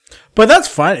 Yeah. But that's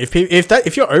fine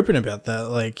if you're open about that,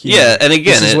 like and again,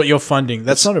 this is what you're funding.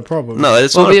 That's not a problem. No,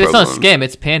 it's not a problem. It's not a scam.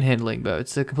 It's panhandling, though.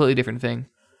 It's a completely different thing.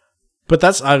 But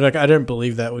that's I don't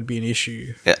believe that would be an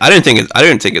issue. Yeah, I don't think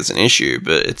it's an issue,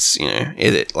 but it's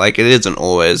it isn't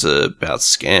always about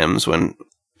scams when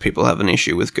people have an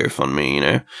issue with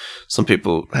GoFundMe. Some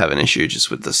people have an issue just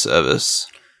with the service.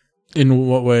 In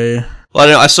what way?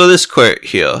 Well, I saw this quote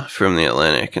here from The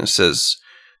Atlantic, and it says,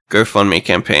 GoFundMe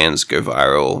campaigns go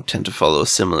viral tend to follow a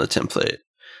similar template.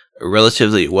 A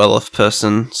relatively well-off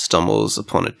person stumbles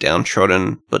upon a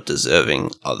downtrodden but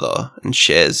deserving other and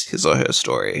shares his or her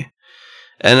story.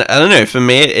 And I don't know, for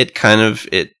me, it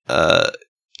a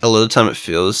lot of time it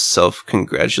feels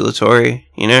self-congratulatory,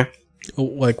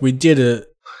 Like, we did it.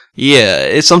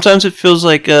 Yeah, sometimes it feels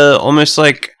like almost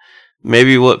like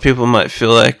maybe what people might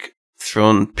feel like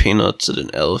throwing peanuts at an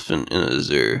elephant in a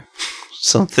zoo.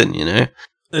 Something,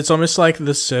 It's almost like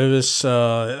the service, a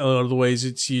lot of the ways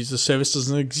it's used, the service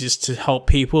doesn't exist to help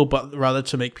people, but rather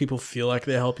to make people feel like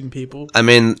they're helping people. I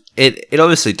mean, it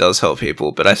obviously does help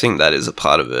people, but I think that is a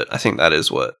part of it. I think that is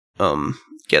what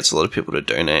gets a lot of people to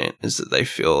donate, is that they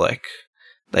feel like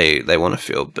they want to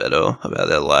feel better about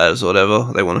their lives or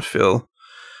whatever. They want to feel...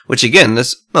 Which, again,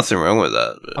 there's nothing wrong with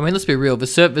that. But, I mean, let's be real. The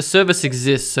service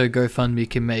exists so GoFundMe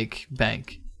can make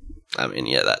bank. I mean,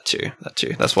 yeah, that too.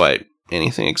 That's why...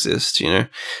 anything exists, And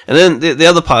then the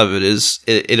other part of it is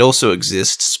it also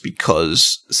exists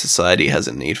because society has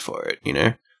a need for it,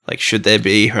 Like, should there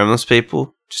be homeless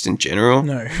people just in general?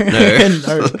 No.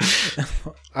 No.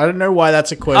 I don't know why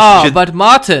that's a question. Oh, but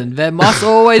Martin, there must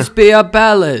always be a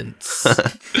balance.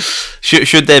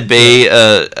 should there be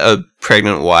a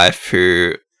pregnant wife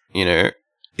who,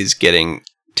 is getting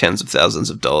tens of thousands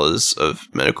of dollars of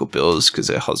medical bills because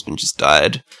her husband just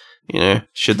died?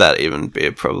 Should that even be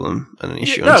a problem and an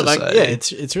issue in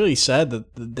society? It's really sad that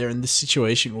they're in this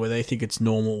situation where they think it's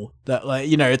normal. That, like,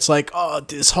 it's like, oh,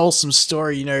 this wholesome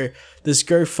story, this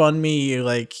GoFundMe,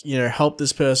 like, help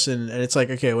this person, and it's like,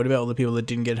 okay, what about all the people that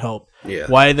didn't get help? Yeah.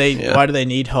 Why do they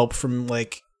need help from,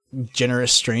 like,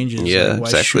 generous strangers? Yeah, like, why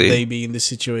exactly. should they be in this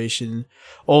situation?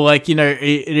 Or, like,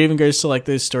 it even goes to, like,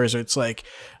 those stories where it's like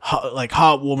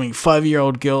heartwarming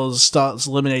 5-year-old girl starts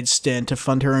lemonade stand to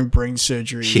fund her own brain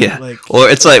surgery. Yeah, like, or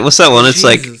it's like, what's that one? It's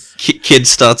Jesus. like kid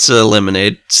starts a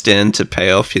lemonade stand to pay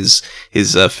off his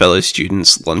fellow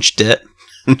students' lunch debt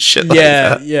and shit like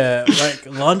that. Yeah, like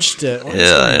lunch debt. What's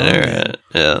Yeah, I going know, on, man? right?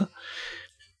 Yeah.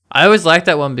 I always like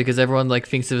that one because everyone like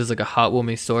thinks of it as like a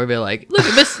heartwarming story. They're like, look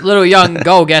at this little young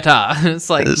goal-getter. It's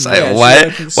like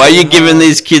why are you giving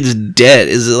these kids debt?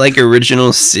 Is it like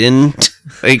original sin,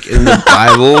 like in the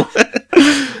Bible?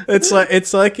 It's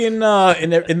like in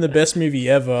the best movie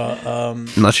ever.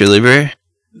 Nacho Libre.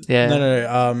 Yeah.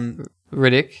 No.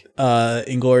 Riddick.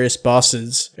 Inglourious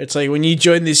Bastards. It's like when you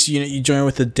join this unit, you join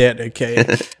with a debt, okay?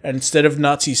 And instead of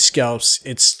Nazi scalps,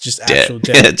 it's just actual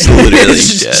debt. Yeah, it's literally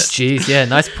debt. Jeez, yeah,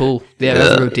 nice pull. Yeah, that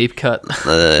was a real deep cut.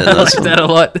 I nice like that a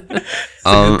lot. It's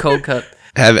a good cold cut.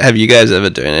 Have you guys ever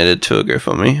donated to a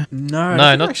GoFundMe? No,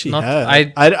 not actually. not. I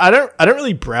don't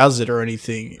really browse it or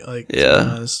anything. Like, to be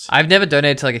honest. I've never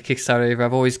donated to like a Kickstarter either.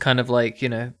 I've always kind of like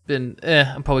been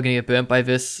I'm probably gonna get burnt by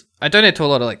this. I donate to a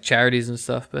lot of like charities and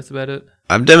stuff, but that's about it.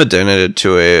 I've never donated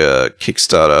to a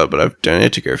Kickstarter, but I've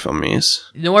donated to GoFundMes.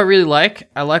 You know what I really like?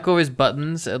 I like all those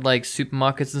buttons at like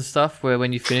supermarkets and stuff where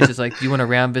when you finish, it's like, do you want to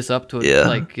round this up to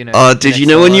like Oh, did you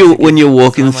know when you're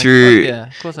walking through? Like,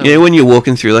 of course when you're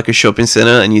walking through like a shopping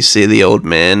center and you see the old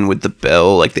man with the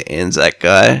bell, like the Anzac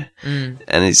guy,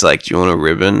 and he's like, "Do you want a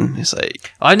ribbon?" He's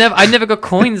like, I never got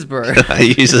coins, bro.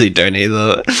 I usually don't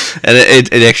either, and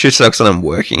it actually sucks when I'm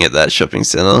working at that shopping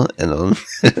center and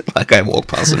like I walk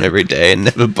past them every day and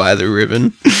never buy the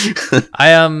ribbon.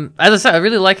 As I said, I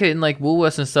really like it in like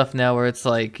Woolworths and stuff now, where it's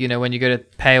like, you know, when you go to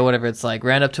pay or whatever, it's like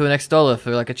round up to an next $1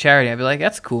 for like a charity. I'd be like,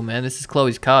 that's cool, man. This is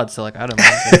Chloe's card, so like I don't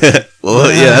mind.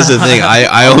 Well, yeah, that's the thing.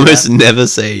 I almost never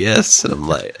say yes, and I'm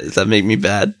like, does that make me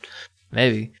bad?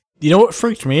 Maybe. You know what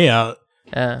freaked me out?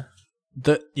 Yeah.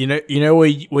 That you know where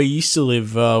you used to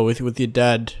live with your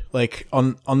dad, like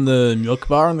on the milk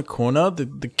bar in the corner,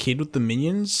 the kid with the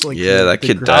minions, like that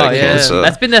kid died of cancer.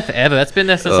 That's been there forever. That's been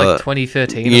there since like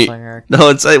 2013 or something. No,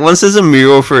 it's like once there's a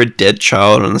mural for a dead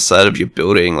child on the side of your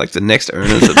building, like the next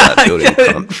owners of that building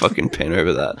can't fucking paint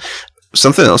over that.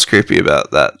 Something else creepy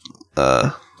about that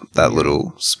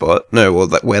little spot. No, well,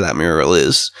 where that mural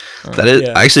is.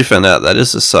 I actually found out that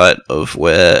is the site of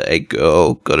where a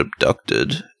girl got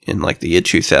abducted in like the year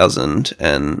 2000,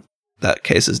 and that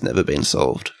case has never been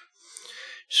solved.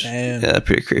 Damn. Yeah,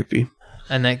 pretty creepy.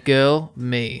 And that girl,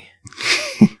 me.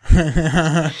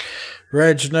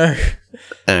 Reg, no.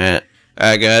 Alright,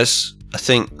 guys. I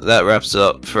think that wraps it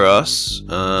up for us.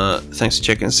 Thanks for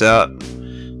checking us out.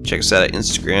 Check us out at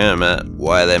Instagram at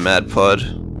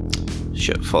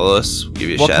WhyTheyMadPod. Follow us. We'll give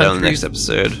you a shout out on the next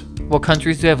episode. What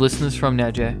countries do you have listeners from now,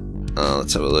 Jay?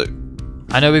 Let's have a look.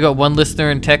 I know we got one listener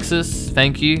in Texas.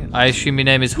 Thank you. I assume your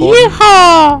name is Horton.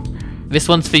 Yeehaw! This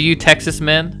one's for you, Texas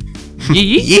man.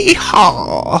 Yee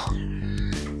Yeehaw!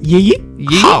 Yee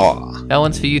Yee. That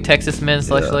one's for you, Texas man /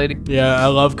 lady. Yeah, I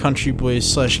love country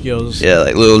boys / girls. Yeah,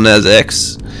 like Lil Nas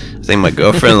X. I think my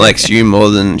girlfriend likes you more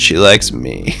than she likes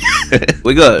me.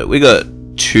 We got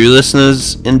 2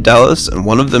 listeners in Dallas, and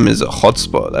one of them is a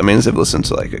hotspot. That means they've listened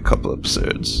to like a couple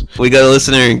episodes. We got a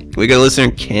listener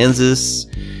in Kansas.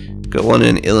 Got one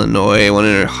in Illinois, one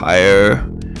in Ohio,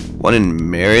 one in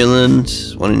Maryland,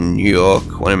 one in New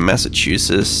York, one in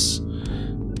Massachusetts,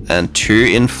 and 2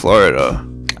 in Florida.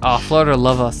 Oh, Florida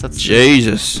love us. That's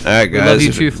Jesus. All right, guys. We love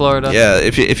you too, Florida. Yeah,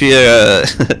 if you're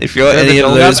any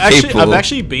of those people, I've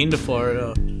actually been to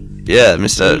Florida. Yeah,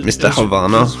 Mr.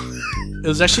 Havana. It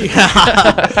was actually.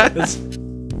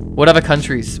 What other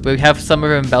countries? We have some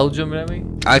over in Belgium, don't we?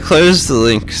 I closed the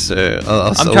link, so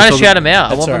I'm trying to shout them out.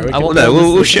 They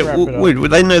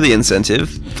know the incentive.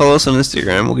 Follow us on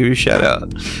Instagram. We'll give you a shout out.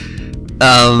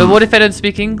 But what if they don't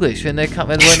speak English and they can't?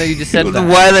 They won't know you just said that.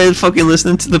 Why are they fucking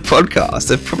listening to the podcast?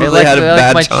 They've probably had a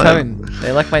bad time.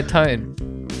 They like my tone.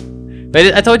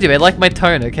 But I told you, they like my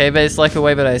tone, okay? But it's like a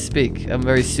way that I speak. I'm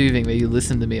very soothing. Where you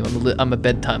listen to me. I'm a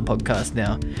bedtime podcast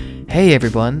now. Hey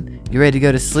everyone, you ready to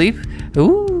go to sleep?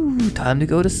 Ooh, time to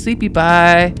go to sleepy.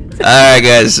 Bye. Alright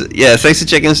guys, yeah, thanks for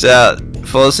checking us out.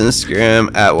 Follow us on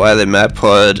Instagram at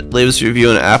WhyTheyMadPod. Leave us a review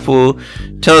on Apple.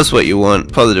 Tell us what you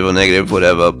want, positive or negative,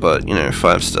 whatever, but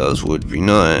 5 stars would be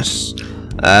nice.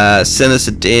 Send us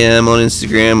a DM on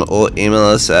Instagram or email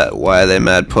us at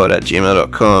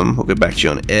whytheymadpod@gmail.com. We'll get back to you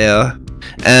on air.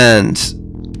 And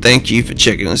thank you for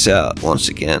checking us out once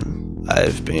again.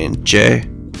 I've been Jay.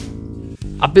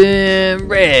 I've been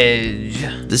Reg.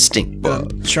 The stink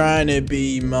bug. Trying to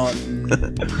be Martin.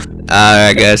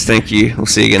 Alright guys, thank you. We'll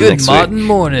see you again next Martin week.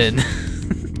 Morning.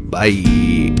 Bye.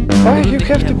 Why you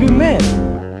have to be mad?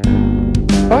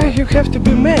 Why you have to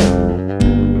be mad?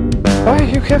 Why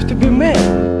you have to be mad?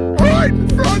 Right in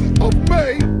front of me.